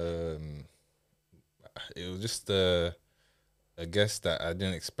 It was just a guest that I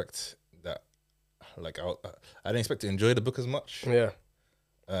didn't expect that, like I didn't expect to enjoy the book as much, Yeah.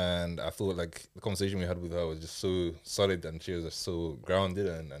 and I thought like the conversation we had with her was just so solid and she was just so grounded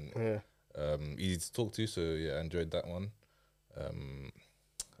and Yeah. easy to talk to. So yeah, I enjoyed that one.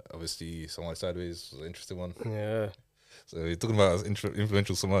 Obviously, Somali Sideways was an interesting one. Yeah. So you're talking about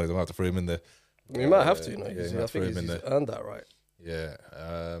influential Somalis. I might have to throw him in there. You might have to, you know. Yeah, I you might throw think him in he's there. earned that right. Yeah.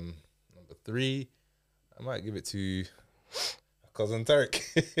 Number 3, I might give it to cousin Tarek.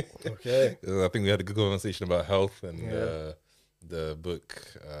 Okay. I think we had a good conversation about health and Yeah. the book.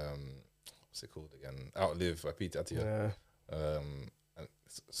 What's it called again? Outlive by Peter Attia. Yeah. And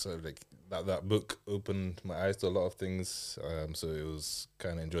so like that book opened my eyes to a lot of things. So it was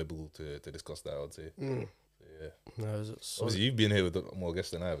kind of enjoyable to discuss that, I would say. Mm. So, yeah. No, so Obviously, you've been here with more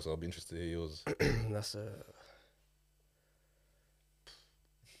guests than I have, so I'll be interested to hear yours. that's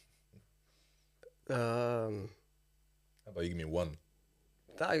How about you give me 1?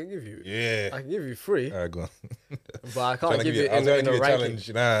 that I can give you. Yeah. I can give you 3, All right, go on. but I can't Trying to give you I was in trying to a give you a ranking.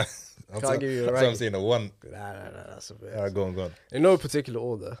 challenge. Nah. Can't give you a That's what I'm ranking. saying, a 1. Nah, that's a bit. All right, go on. In no particular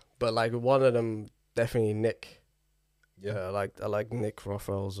order, but like one of them, definitely Nick. Yeah. I like Nick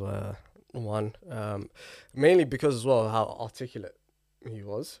Raphael's one. Mainly because as well how articulate he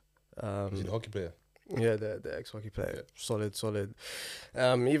was. Is he the hockey player? Yeah, the ex-hockey player, Yeah. solid.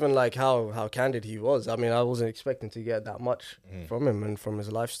 Even like how candid he was. I mean, I wasn't expecting to get that much from him and from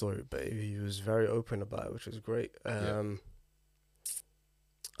his life story, but he was very open about it, which was great. I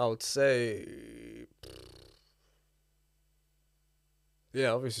would say, yeah,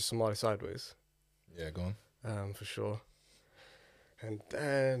 obviously Somali Sideways, Yeah, go on. for sure. And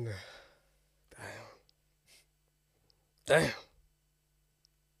then, damn.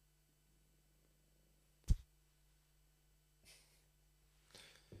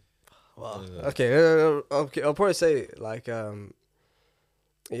 Wow. Okay. Okay. I'll probably say like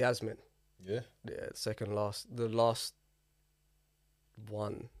Yasmin. Yeah. Yeah. The last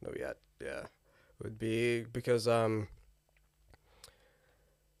one that we had. Yeah, would be because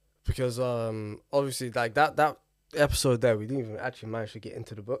obviously like that episode there we didn't even actually manage to get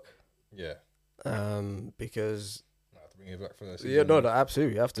into the book. Yeah. Because I have to bring it back for that. yeah, no,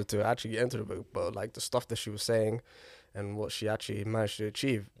 absolutely, you have to actually get into the book. But like the stuff that she was saying, and what she actually managed to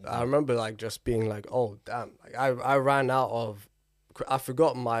achieve, I remember like just being like, oh damn, like I ran out of, I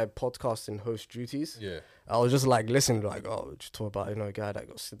forgot my podcasting host duties. Yeah. I was just like listening, like, oh, just talk about, a guy that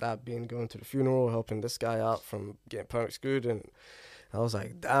got stabbed, going to the funeral, helping this guy out from getting permit screwed, and I was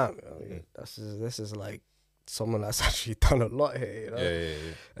like, damn, this is like someone that's actually done a lot here,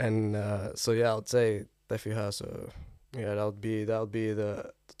 Yeah. And so yeah, I'd say definitely her. So yeah, that would be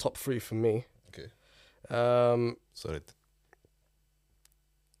the top 3 for me. Okay. Sorry.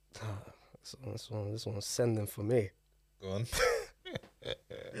 This one's sending for me. Go on.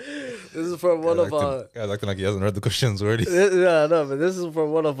 This is from one of our. Guy's acting like he hasn't read the questions already. Yeah, no, but this is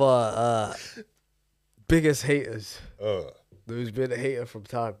from one of our biggest haters. Oh. Who's been a hater from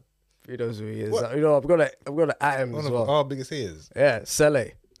time. He knows who he is. What? I'm gonna at him One as of well. our biggest haters. Yeah, Sele.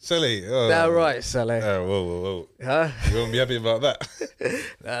 Sally. Oh. That right, Sele. Whoa. Huh? You won't be happy about that.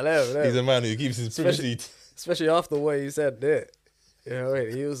 Nah, no. He's a man who keeps his privacy. Especially after what he said there. You know what I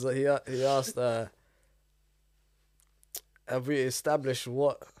mean? He was he asked, have we established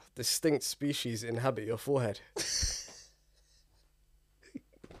what distinct species inhabit your forehead?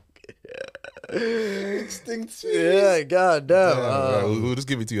 Extinct species. Yeah, god damn. Right, we'll just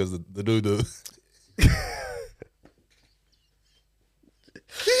give it to you as the dodo.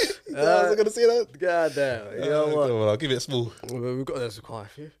 I was gonna say that. God damn. You know what? Well, I'll give it small. We've got there's quite a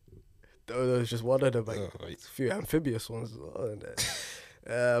few. There's just one of them, like Right. a few amphibious ones as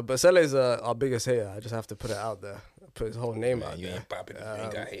well. But Sele's our biggest hater. I just have to put it out there. Put his whole name out You there. ain't popping. You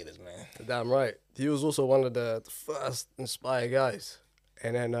ain't got haters, man. Damn right. He was also one of the first inspired guys.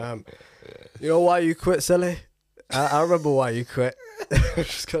 And then, you know why you quit, Sele? I remember why you quit. I'm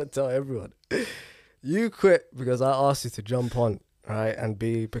just gonna tell everyone. You quit because I asked you to jump on, right, and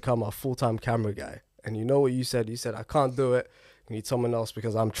become a full-time camera guy. And you know what you said? You said I can't do it. You need someone else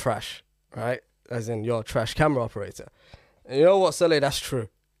because I'm trash, right? As in you're a trash camera operator. And you know what, Sele? That's true.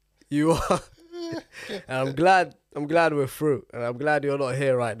 You are. And I'm glad we're through. And I'm glad you're not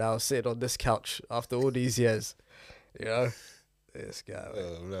here right now, sitting on this couch after all these years. You know, this guy.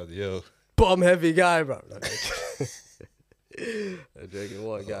 Oh, bloody hell. bum heavy guy, bro. I'm joking.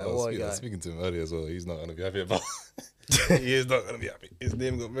 What guy? What guy? Speaking to him earlier as well. He's not gonna be happy about. He is not gonna be happy. His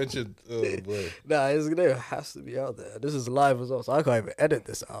name got mentioned. Oh boy. Nah, his name has to be out there. This is live as well, so I can't even edit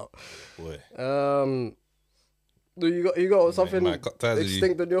this out. Boy. Do you got something might cut ties with you.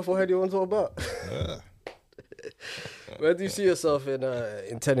 extinct on your forehead you want to talk about? Yeah. Where do you see yourself in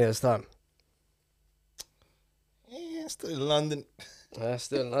 10 years' time? Yeah, still in London.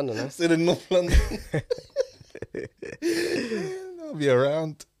 Still in London, huh? Still in North London. I'll be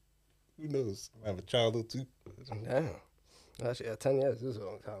around. Who knows? I have a child or two. Damn. Actually, 10 years is a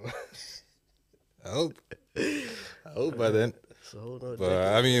long time. I hope by then. So, no,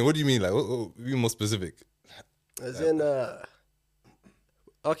 But I mean, what do you mean? Like, what, be more specific. as in,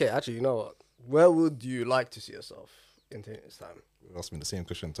 okay, actually, you know what? Where would you like to see yourself in 10 years' time? You asked me the same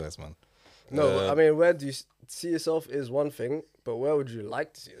question twice, man. No, I mean, where do you see yourself is one thing, but where would you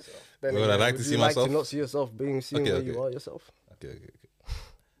like to see yourself? Where would I like to see myself? To not see yourself being seen where you are yourself? Okay.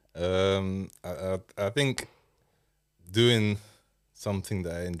 I think doing something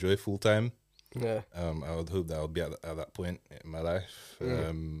that I enjoy full time. Yeah. I would hope that I'll be at that point in my life.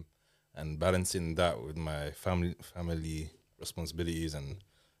 And balancing that with my family responsibilities and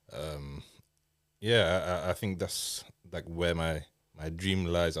I think that's like where my dream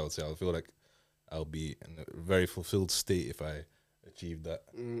lies. I would say I feel like I'll be in a very fulfilled state if I achieve that.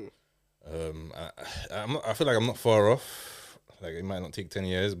 I feel like I'm not far off. Like it might not take 10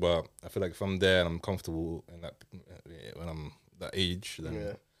 years, but I feel like if I'm there and I'm comfortable in that when I'm that age, then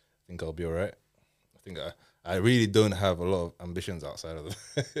I think I'll be all right. I think I really don't have a lot of ambitions outside of them,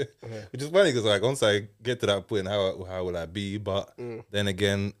 which is funny because like once I get to that point, how will I be? But then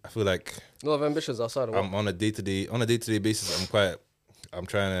again, I feel like a lot of ambitions outside of I'm on a day to day basis. I'm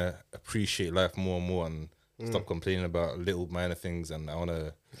trying to appreciate life more and more and stop complaining about little minor things. And I want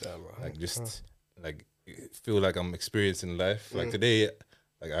to like feel like I'm experiencing life. Like today,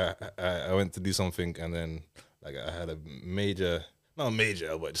 like I went to do something and then like I had not a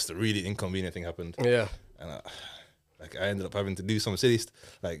major, but just a really inconvenient thing happened. Yeah. And I ended up having to do some silly,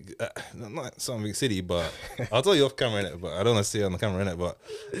 not something silly, but I'll tell you off camera, innit, but I don't want to say it on the camera, innit, but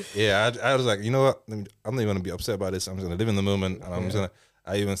yeah, I was like, you know what, I'm not even going to be upset about this. I'm just going to live in the moment, and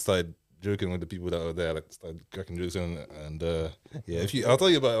I even started joking with the people that were there, like started cracking jokes and I'll tell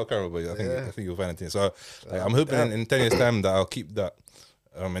you about it off camera, but I think you'll find it. So like, I'm hoping in 10 years time that I'll keep that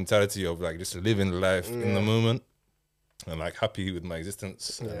mentality of like just living life in the moment and like happy with my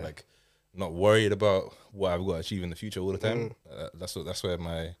existence and like not worried about what I've got to achieve in the future all the time. That's where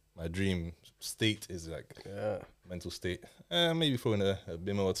my dream state is, like mental state. Maybe throwing a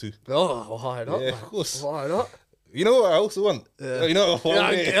bimmer or two. Oh, why not? Yeah, of course. Why not? You know what I also want? You know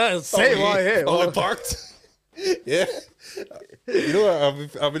what? Same right here. Oh, parked. Yeah. You know what?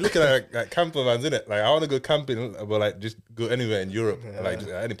 I've been looking at camper vans, innit? Like I want to go camping, but like just go anywhere in Europe. Like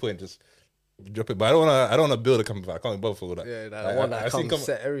just, at any point, just drop it. But I don't want to build a camper van. I can't be bothered for all that. Yeah, I want that to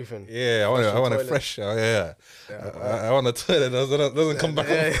set everything. Yeah, I want it fresh. I want a toilet that doesn't come back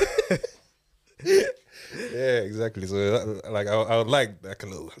up. Yeah, exactly. So like I would like a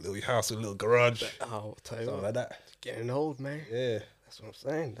little house with a little garage. I'll tell you something like that. Getting old, man. Yeah, that's what I'm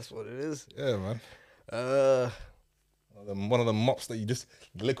saying. That's what it is. Yeah, man. One of the mops that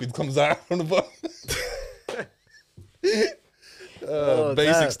the liquid comes out from the bottom.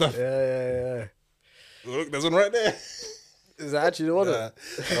 Basic stuff. Yeah. Look, there's one right there. Is that actually the one?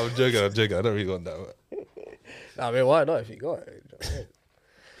 I'm joking. I don't really want that. But... I mean, why not if you got it?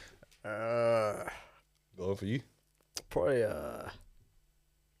 Go on for you. Probably, I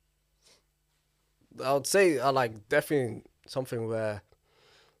would say I like definitely something where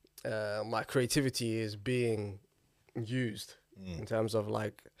my creativity is being used in terms of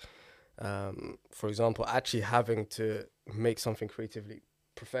like, for example, actually having to make something creatively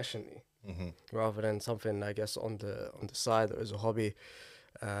professionally rather than something I guess on the side or as a hobby,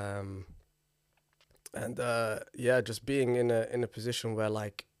 just being in a position where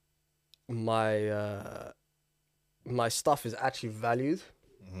like my stuff is actually valued.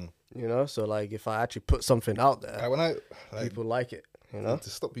 You know, so like if I actually put something out there, people like it. You know, to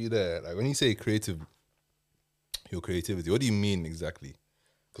stop you there, like when you say your creativity, what do you mean exactly?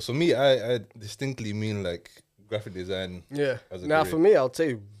 Because for me, I distinctly mean like graphic design. Yeah. Now for me, I'll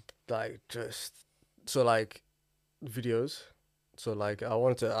say like like videos. So like I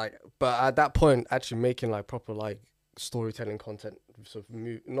wanted to like, but at that point, actually making like proper like storytelling content. So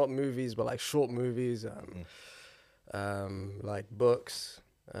not movies, but like short movies, like books.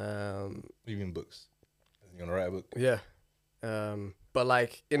 Even books. You gonna write a book? Yeah. But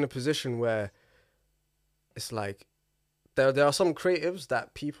like in a position where it's like there are some creatives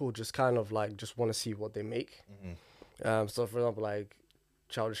that people just kind of like just want to see what they make. So for example, like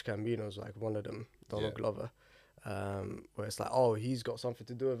Childish Gambino is like one of them, Donald Glover, where it's like, oh, he's got something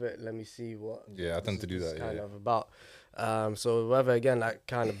to do with it. Let me see what. Yeah, I tend to do that. Kind of about. So whether again that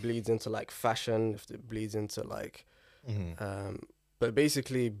kind of bleeds into like fashion, if it bleeds into like, but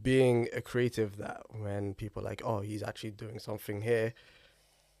basically being a creative that when people are like, oh, he's actually doing something here,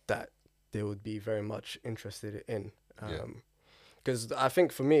 that they would be very much interested in. Because I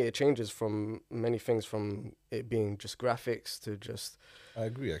think for me it changes from many things, from it being just graphics to just. I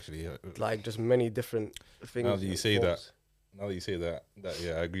agree, actually. Like just many different things. Now that you say that,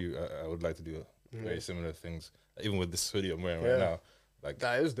 yeah, I agree. I would like to do very similar things. Even with this hoodie I'm wearing right now, like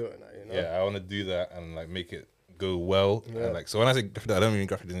that is doing that, you know. Yeah, I want to do that and like make it go well. And like, so when I say graphic, I don't mean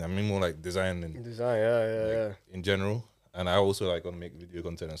graphic design. I mean more like design and in general. And I also like want to make video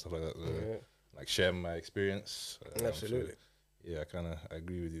content and stuff like that. So, like share my experience. Absolutely. So, I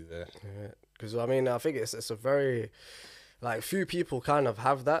agree with you there. Yeah, because I mean, I think it's a very, like, few people kind of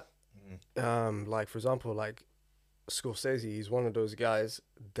have that. Like for example, like Scorsese, he's one of those guys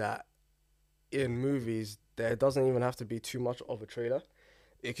that in movies there doesn't even have to be too much of a trailer.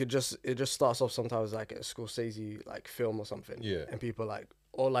 It just starts off sometimes like a Scorsese like film or something. Yeah. And people like,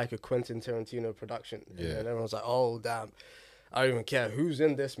 or like a Quentin Tarantino production. Yeah. And everyone's like, oh damn, I don't even care who's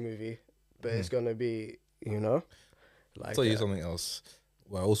in this movie, but it's gonna be, you know. Like, I'll tell you something else.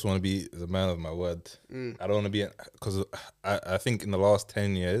 Well, I also want to be the man of my word. I don't want to be, because I think in the last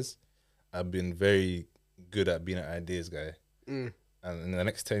 10 years, I've been very good at being an ideas guy. And in the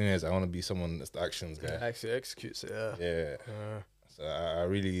next 10 years, I want to be someone that's the actions guy. Actually executes it, Yeah. So I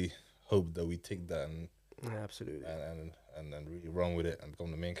really hope that we take that and absolutely and really run with it and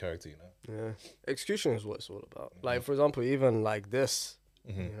become the main character, you know? Yeah. Execution is what it's all about. Like, for example, even like this,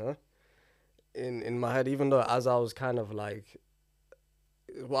 you know, in my head, even though as I was kind of like,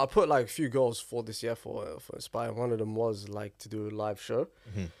 well, I put like a few goals for this year for Inspire. One of them was like to do a live show.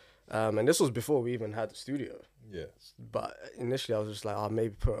 And this was before we even had the studio. Yeah. But initially I was just like, I'll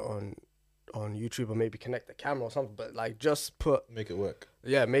maybe put it on YouTube or maybe connect the camera or something. But like just make it work.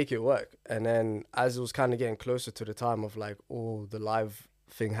 Yeah, make it work. And then as it was kind of getting closer to the time of like all the live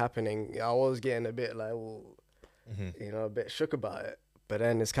thing happening, I was getting a bit like, you know, a bit shook about it. But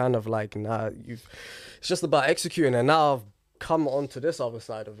then it's kind of like, it's just about executing. And now I've come onto this other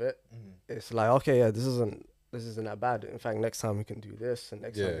side of it. It's like, okay, yeah, this isn't that bad. In fact, next time we can do this, and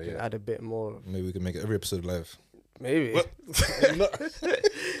next time we can add a bit more. Maybe we can make every episode live. Maybe.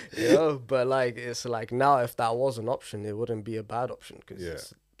 You know, but like, it's like now if that was an option, it wouldn't be a bad option, because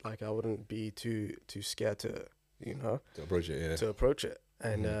it's like I wouldn't be too scared to, you know, to approach it.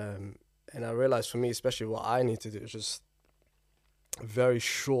 And and I realized for me, especially what I need to do is just very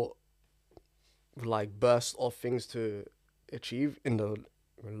short, like burst of things to achieve in the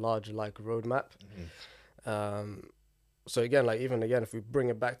large like roadmap. So again, like even again, if we bring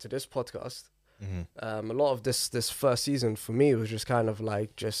it back to this podcast, a lot of this first season for me was just kind of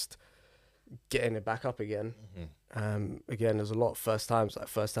like just getting it back up again. Again, there's a lot of first times. Like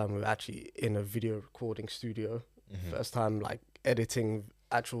first time we were actually in a video recording studio. First time like editing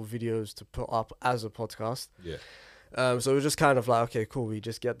actual videos to put up as a podcast. So it was just kind of like, okay, cool. We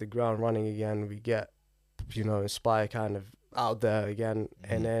just get the ground running again. We get, you know, Inspire kind of out there again.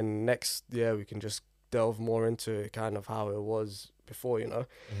 And then next year we can just delve more into kind of how it was before, you know,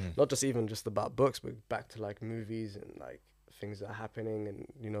 not just even just about books, but back to like movies and like things that are happening. And,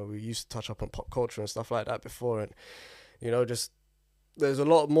 you know, we used to touch up on pop culture and stuff like that before. And, you know, just there's a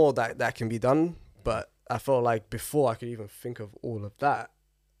lot more that can be done. But I felt like before I could even think of all of that,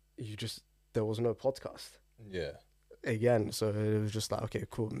 there was no podcast. Again, so it was just like, okay,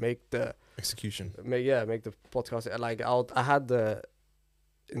 cool, make the execution. Make the podcast. Like I had the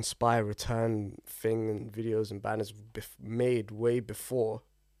Inspire Return thing and videos and banners made way before,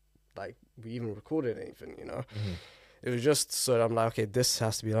 like we even recorded anything. You know, it was just so I'm like, okay, this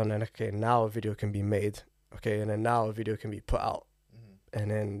has to be done, and okay, now a video can be made. Okay, and then now a video can be put out, and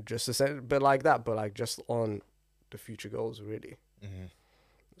then just a bit like that, but like just on the future goals, really.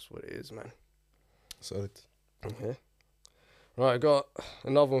 That's what it is, man. Solid. Okay. Right, I got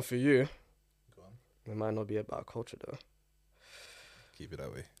another one for you. Go on. It might not be about culture though. Keep it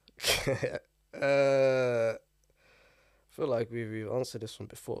that way. I feel like we've answered this one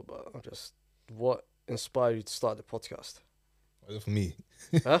before, but what inspired you to start the podcast? Why is it for me?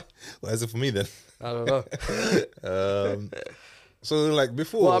 Huh? Why is it for me then? I don't know. So like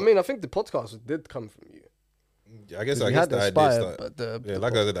before. Well, I mean, I think the podcast did come from you. I guess the idea started. But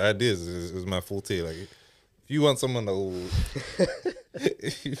like I said, the ideas is my forte. Like, if you want someone that will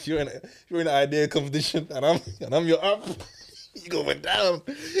if you're in an idea competition and I'm your up, you going down.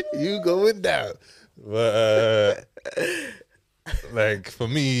 You going down. But like for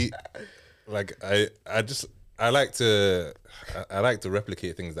me, like I like to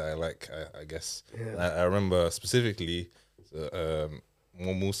replicate things that I like. I guess I remember specifically,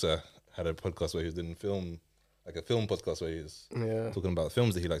 Mo Musa had a podcast where he was doing film, like a film podcast where he was talking about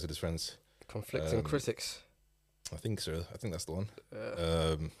films that he likes with his friends. Conflicting critics. I think so. I think that's the one.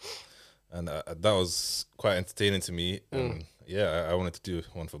 And that was quite entertaining to me. And I wanted to do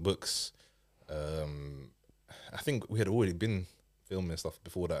one for books. I think we had already been filming stuff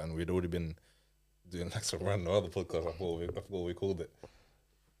before that, and we'd already been doing like some random other podcast. I forgot what we called it.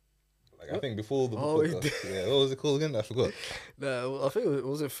 Like I think before the podcast, what was it called again? I forgot. No, I think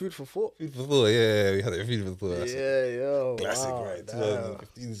was it Food for Thought? Food for Thought, yeah, we had it. Food for Thought. Classic, wow, right?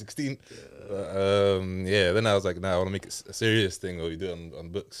 2015, 16. But, then I was like, I want to make it a serious thing, or we do it on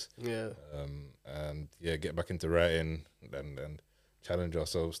books. Yeah. And get back into writing and challenge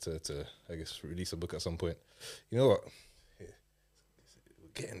ourselves to I guess release a book at some point. You know what?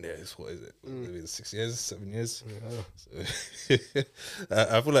 Getting there is what is it? Maybe 6 years, 7 years. Yeah.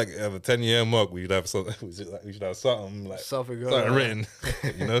 So, I feel like at the 10-year mark we should have something. We should have something written,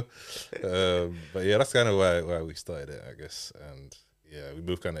 you know. But yeah, that's kind of why we started it, I guess. And yeah, we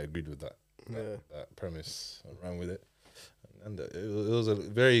both kind of agreed with that premise and ran with it. And it was a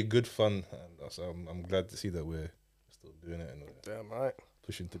very good fun. And so I'm glad to see that we're still doing it and damn right,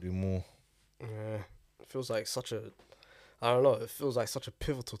 pushing to do more. Yeah, it feels like I don't know. It feels like such a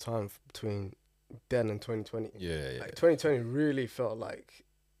pivotal time between then and 2020. Yeah. Like 2020 really felt like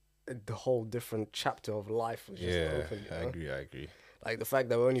the whole different chapter of life was just open. I agree. Like the fact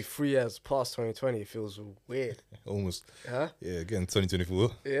that we're only 3 years past 2020 feels weird. Almost. Huh? Yeah, again,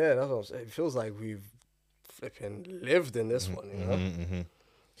 2024. Yeah, that's what I'm saying. It feels like we've flipping lived in this one, you know? Mm-hmm.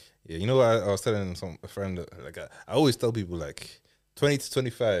 Yeah, you know what I was telling a friend, like I always tell people like 20 to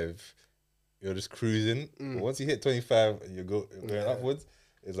 25, you're just cruising. But once you hit 25 and you're going upwards,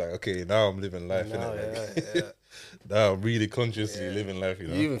 it's like, okay, now I'm living life, innit? Now I'm really consciously living life, you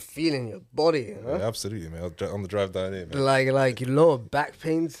know? You even feeling your body, you know? Yeah, absolutely, man. On the drive down here, man. Like you know, back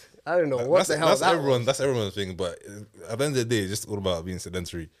pains. I don't know what the hell that's everyone's thing, but at the end of the day, it's just all about being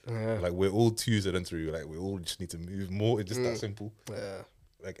sedentary. Yeah. Like we're all too sedentary. Like we all just need to move more. It's just that simple. Yeah.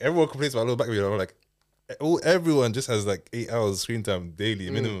 Like everyone complains about low back pain. I'm like, everyone just has like 8 hours screen time daily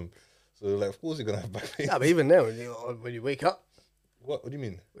minimum. So like, of course you're gonna have back pain. Yeah, but even then, when you wake up, what do you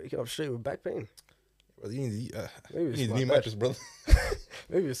mean? Waking up straight with back pain. Well, you need maybe you need a new mattress, brother.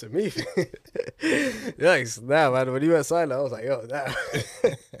 Maybe it's a me thing. Yikes! Nah, man. When you went silent, I was like, yo, nah.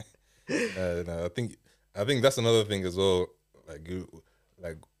 No, I think that's another thing as well.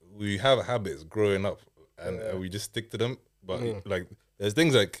 Like we have habits growing up, and we just stick to them. But like, there's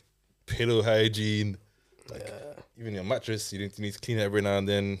things like pillow hygiene, like even your mattress. You need to clean it every now and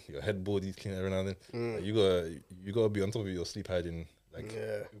then. Your headboard, you need to clean it every now and then. Like, you gotta be on top of your sleep hygiene. Like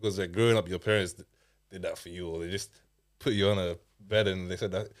because like growing up, your parents did that for you, or they just put you on a bed and they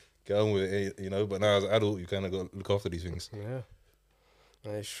said that get on with it, you know. But now as an adult, you kind of got to look after these things. Yeah.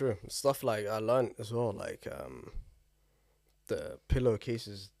 It's true. Stuff like I learned as well, like the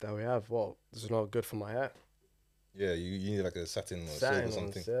pillowcases that we have. Well, this is not good for my hair. Yeah, you need like a satin or silk or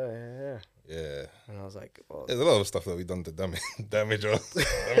something. Yeah. And I was like, well, there's a lot of stuff that we done to damage our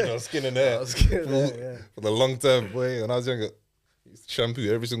skin and hair for the long term. Boy, when I was younger, I used to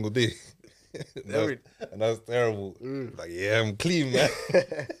shampoo every single day, and that was terrible. Like, I'm clean, man.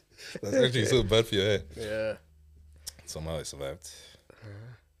 That's actually so bad for your hair. Yeah. Somehow it survived.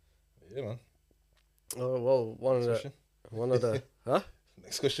 Yeah, man. Oh well, one of the huh?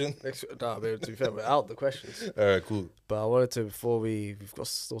 Next question. Nah, to be fair, we're out the questions. All right, cool. But I wanted to, before we've got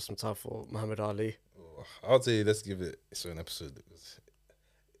still some time for Muhammad Ali. I would say let's give it its own episode.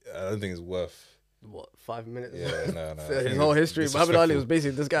 I don't think it's worth 5 minutes. Yeah, no. His whole history. Muhammad Ali was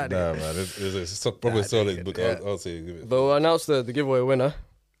basically this guy. Nah, man, it's a proper solid book. I'll say give it. But we'll announce the giveaway winner.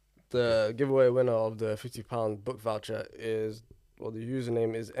 The giveaway winner of the £50 book voucher is, the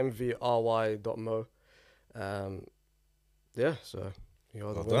username is mvry.mo. So you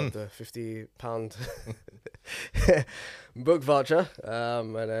are the winner of the £50 book voucher.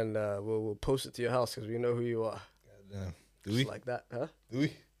 And then we'll post it to your house because we know who you are. Goddamn. Do we? Like that, huh? Do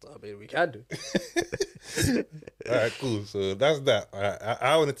we? I mean, we can do. All right, cool. So that's that.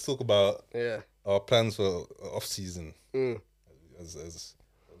 I wanted to talk about our plans for off season. As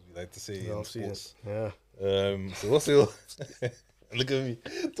we like to say in sports. Yeah. So what's your look at me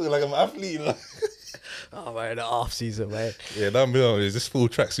talking like I'm an athlete, you know? Oh man, the off season, man. Yeah, that is just full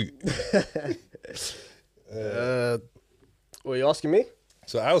tracksuit. What, you asking me?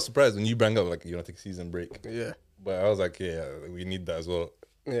 So I was surprised when you bring up like you want to take a season break, Yeah. but I was like, yeah, we need that as well.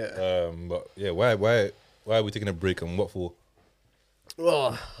 Yeah. But yeah, why are we taking a break and what for?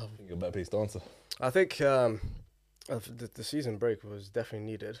 Well, I think you're a better place to answer. I think the season break was definitely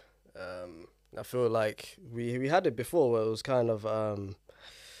needed. I feel like we had it before where it was kind of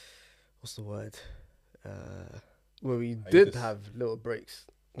what's the word? Where we did have little breaks.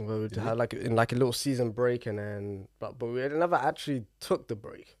 Where we had like in like a little season break, and then but we never actually took the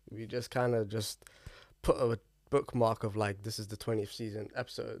break. We just kind of just put a bookmark of like, this is the 20th season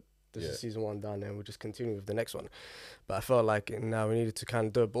episode. This is season 1 done, and we'll just continue with the next one. But I felt like now we needed to kind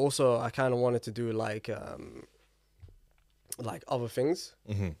of do it. But also, I kind of wanted to do like other things.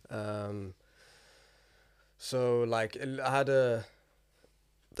 So like I had a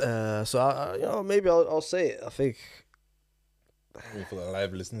so I you know, maybe I'll say it. I think for the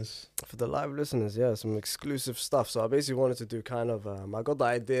live listeners. For the live listeners, yeah, some exclusive stuff. So I basically wanted to do kind of I got the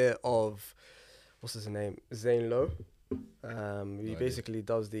idea of, what's his name, Zane Lowe. He basically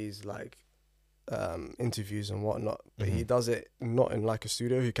does these like interviews and whatnot, but he does it not in like a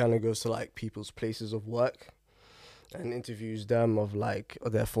studio. He kind of goes to like people's places of work and interviews them of like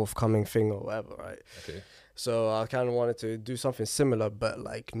their forthcoming thing or whatever, right? Okay. So I kind of wanted to do something similar, but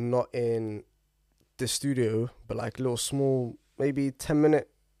like not in the studio, but like little small, maybe 10-minute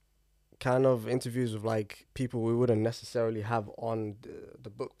kind of interviews with like people we wouldn't necessarily have on the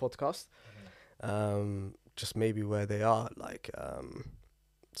book podcast. Just maybe where they are, like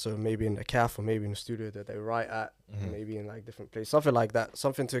so maybe in the cafe or maybe in the studio that they write at, maybe in like different places, something like that,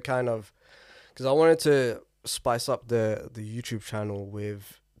 something to kind of, because I wanted to spice up the YouTube channel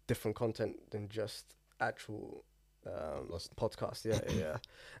with different content than just actual podcast. Yeah.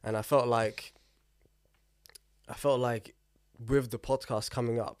 And I felt like with the podcast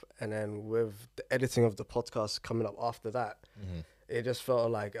coming up, and then with the editing of the podcast coming up after that, it just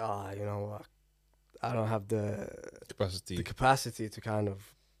felt like, you know, I don't have the capacity to kind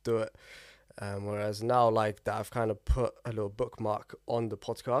of do it. Whereas now, like that, I've kind of put a little bookmark on the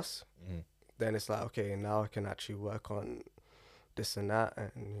podcast. Then it's like, okay, now I can actually work on this and that,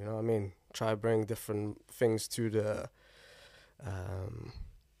 and you know what I mean, try bring different things to the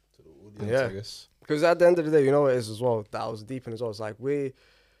audience, I guess. Because at the end of the day, you know what it is as well, that I was deep in as well. It's like we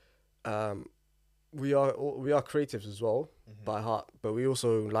are creatives as well by heart, but we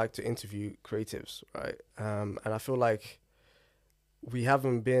also like to interview creatives, right? And I feel like we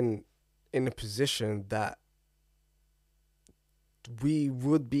haven't been in a position that we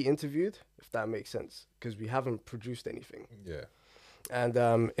would be interviewed, if that makes sense, because we haven't produced anything. Yeah. And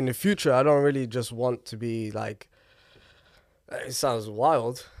in the future, I don't really just want to be like, it sounds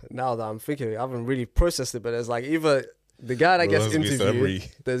wild now that I'm thinking, I haven't really processed it, but it's like either the guy that gets interviewed,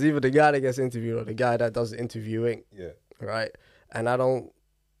 there's either the guy that gets interviewed or the guy that does the interviewing. Yeah. Right? And I don't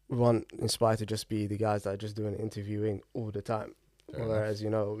want Inspire to just be the guys that are just doing interviewing all the time. Whereas, you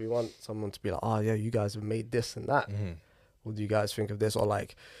know, we want someone to be like, oh yeah, you guys have made this and that. What do you guys think of this? Or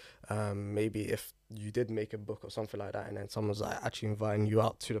like, maybe if you did make a book or something like that, and then someone's like actually inviting you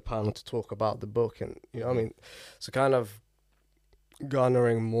out to the panel to talk about the book, and you know what I mean? So kind of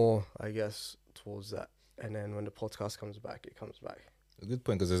garnering more, I guess, towards that. And then when the podcast comes back, it comes back. A good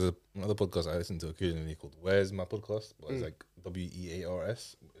point, because there's another podcast I listen to occasionally called Where's My Podcast? But it's like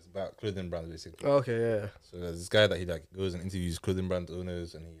WEARS. It's about clothing brands, basically. Okay, yeah. So there's this guy that he like goes and interviews clothing brand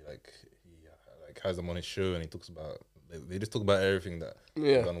owners, and he has them on his show, and he talks about, they just talk about everything that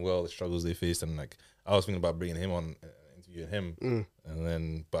they've done well, the struggles they faced, and like I was thinking about bringing him on, interviewing him, and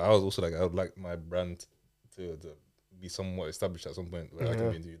then but I was also like, I would like my brand to be somewhat established at some point where I can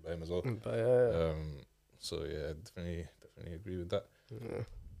be interviewed by him as well. So yeah, definitely agree with that.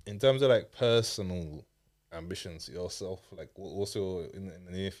 In terms of like personal ambitions yourself, like also in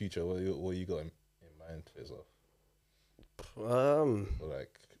the near future, what you got in mind for yourself? Or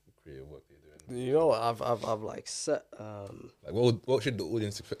like creative work that you're doing? You know, I've like set like what should the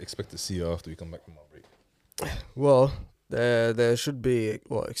audience expect to see after we come back from our break? Well, there should be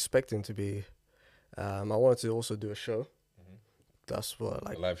expecting to be. I wanted to also do a show. That's what,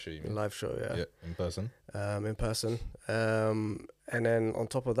 like, a live show, you mean? A live show, yeah. Yeah, in person. And then on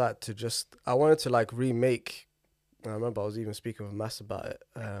top of that, I wanted to like remake. I remember I was even speaking with Mass about it.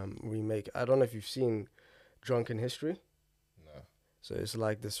 Remake. I don't know if you've seen Drunken History. No. So it's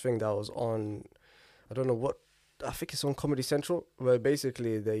like this thing that was on, I don't know what, I think it's on Comedy Central, where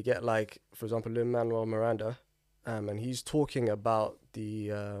basically they get like, for example, Lin-Manuel Miranda, and he's talking about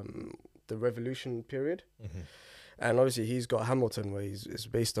the Revolution period. And obviously he's got Hamilton, where it's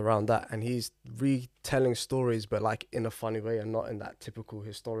based around that, and he's retelling stories, but like in a funny way and not in that typical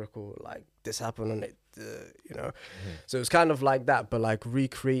historical, like this happened and you know. So it's kind of like that, but like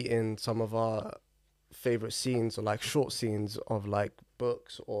recreating some of our favorite scenes or like short scenes of like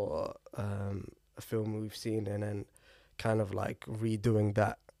books or a film we've seen, and then kind of like redoing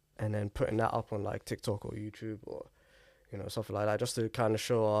that and then putting that up on like TikTok or YouTube or, you know, something like that, just to kind of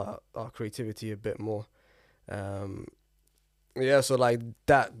show our creativity a bit more. Yeah, so like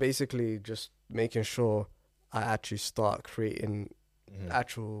that, basically just making sure I actually start creating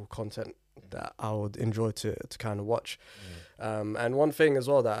actual content that I would enjoy to kind of watch. And one thing as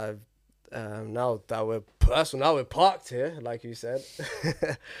well that I've now that we're parked here, like you said,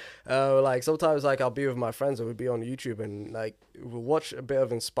 like sometimes like I'll be with my friends and we'll be on YouTube and like we'll watch a bit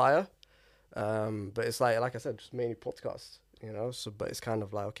of Inspire, but it's like I said, just mainly podcasts, you know. So but it's kind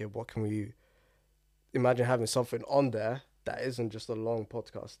of like, okay, what can we imagine having something on there that isn't just a long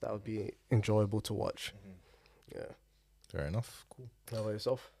podcast that would be enjoyable to watch. Yeah, fair enough. Cool. How about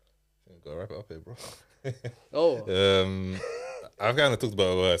yourself? Gotta wrap it up here, bro. Oh. I've kind of talked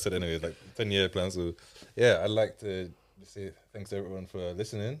about what I said anyway, like 10-year plan. So yeah, I'd like to say thanks to everyone for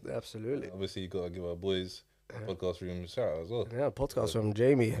listening. Absolutely. Obviously, you gotta give our boys podcast room a shout out as well. Yeah, podcast from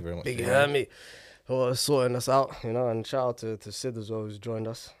Jamie, very much, Big Hermie, who was sorting us out, you know, and shout out to Sid as well, who's joined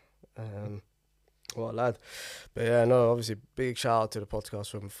us. What a lad. But yeah, no, obviously big shout out to the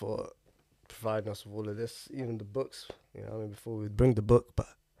podcast room for providing us with all of this, even the books, you know, I mean, before we bring the book, but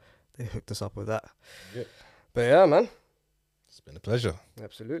they hooked us up with that. Yep. But yeah, man. It's been a pleasure.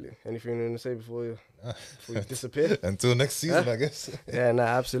 Absolutely. Anything you want to say before you disappear? Until next season, I guess. Yeah, no,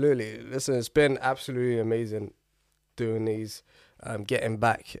 absolutely. Listen, it's been absolutely amazing doing these, getting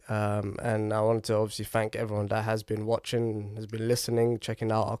back. And I wanted to obviously thank everyone that has been watching, has been listening,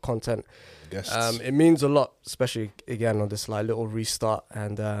 checking out our content. It means a lot, especially again on this like little restart.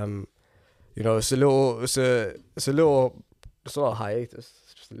 And you know, it's not a hiatus,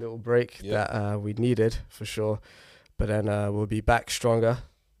 it's just a little break that we needed for sure. But then we'll be back stronger,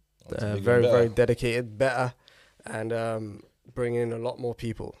 very dedicated, better, and bring in a lot more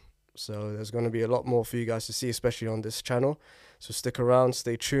people. So there's going to be a lot more for you guys to see, especially on this channel. So stick around,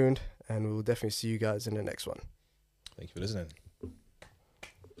 stay tuned, and we'll definitely see you guys in the next one. Thank you for listening.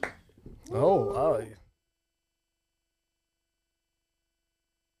 Oh, wow.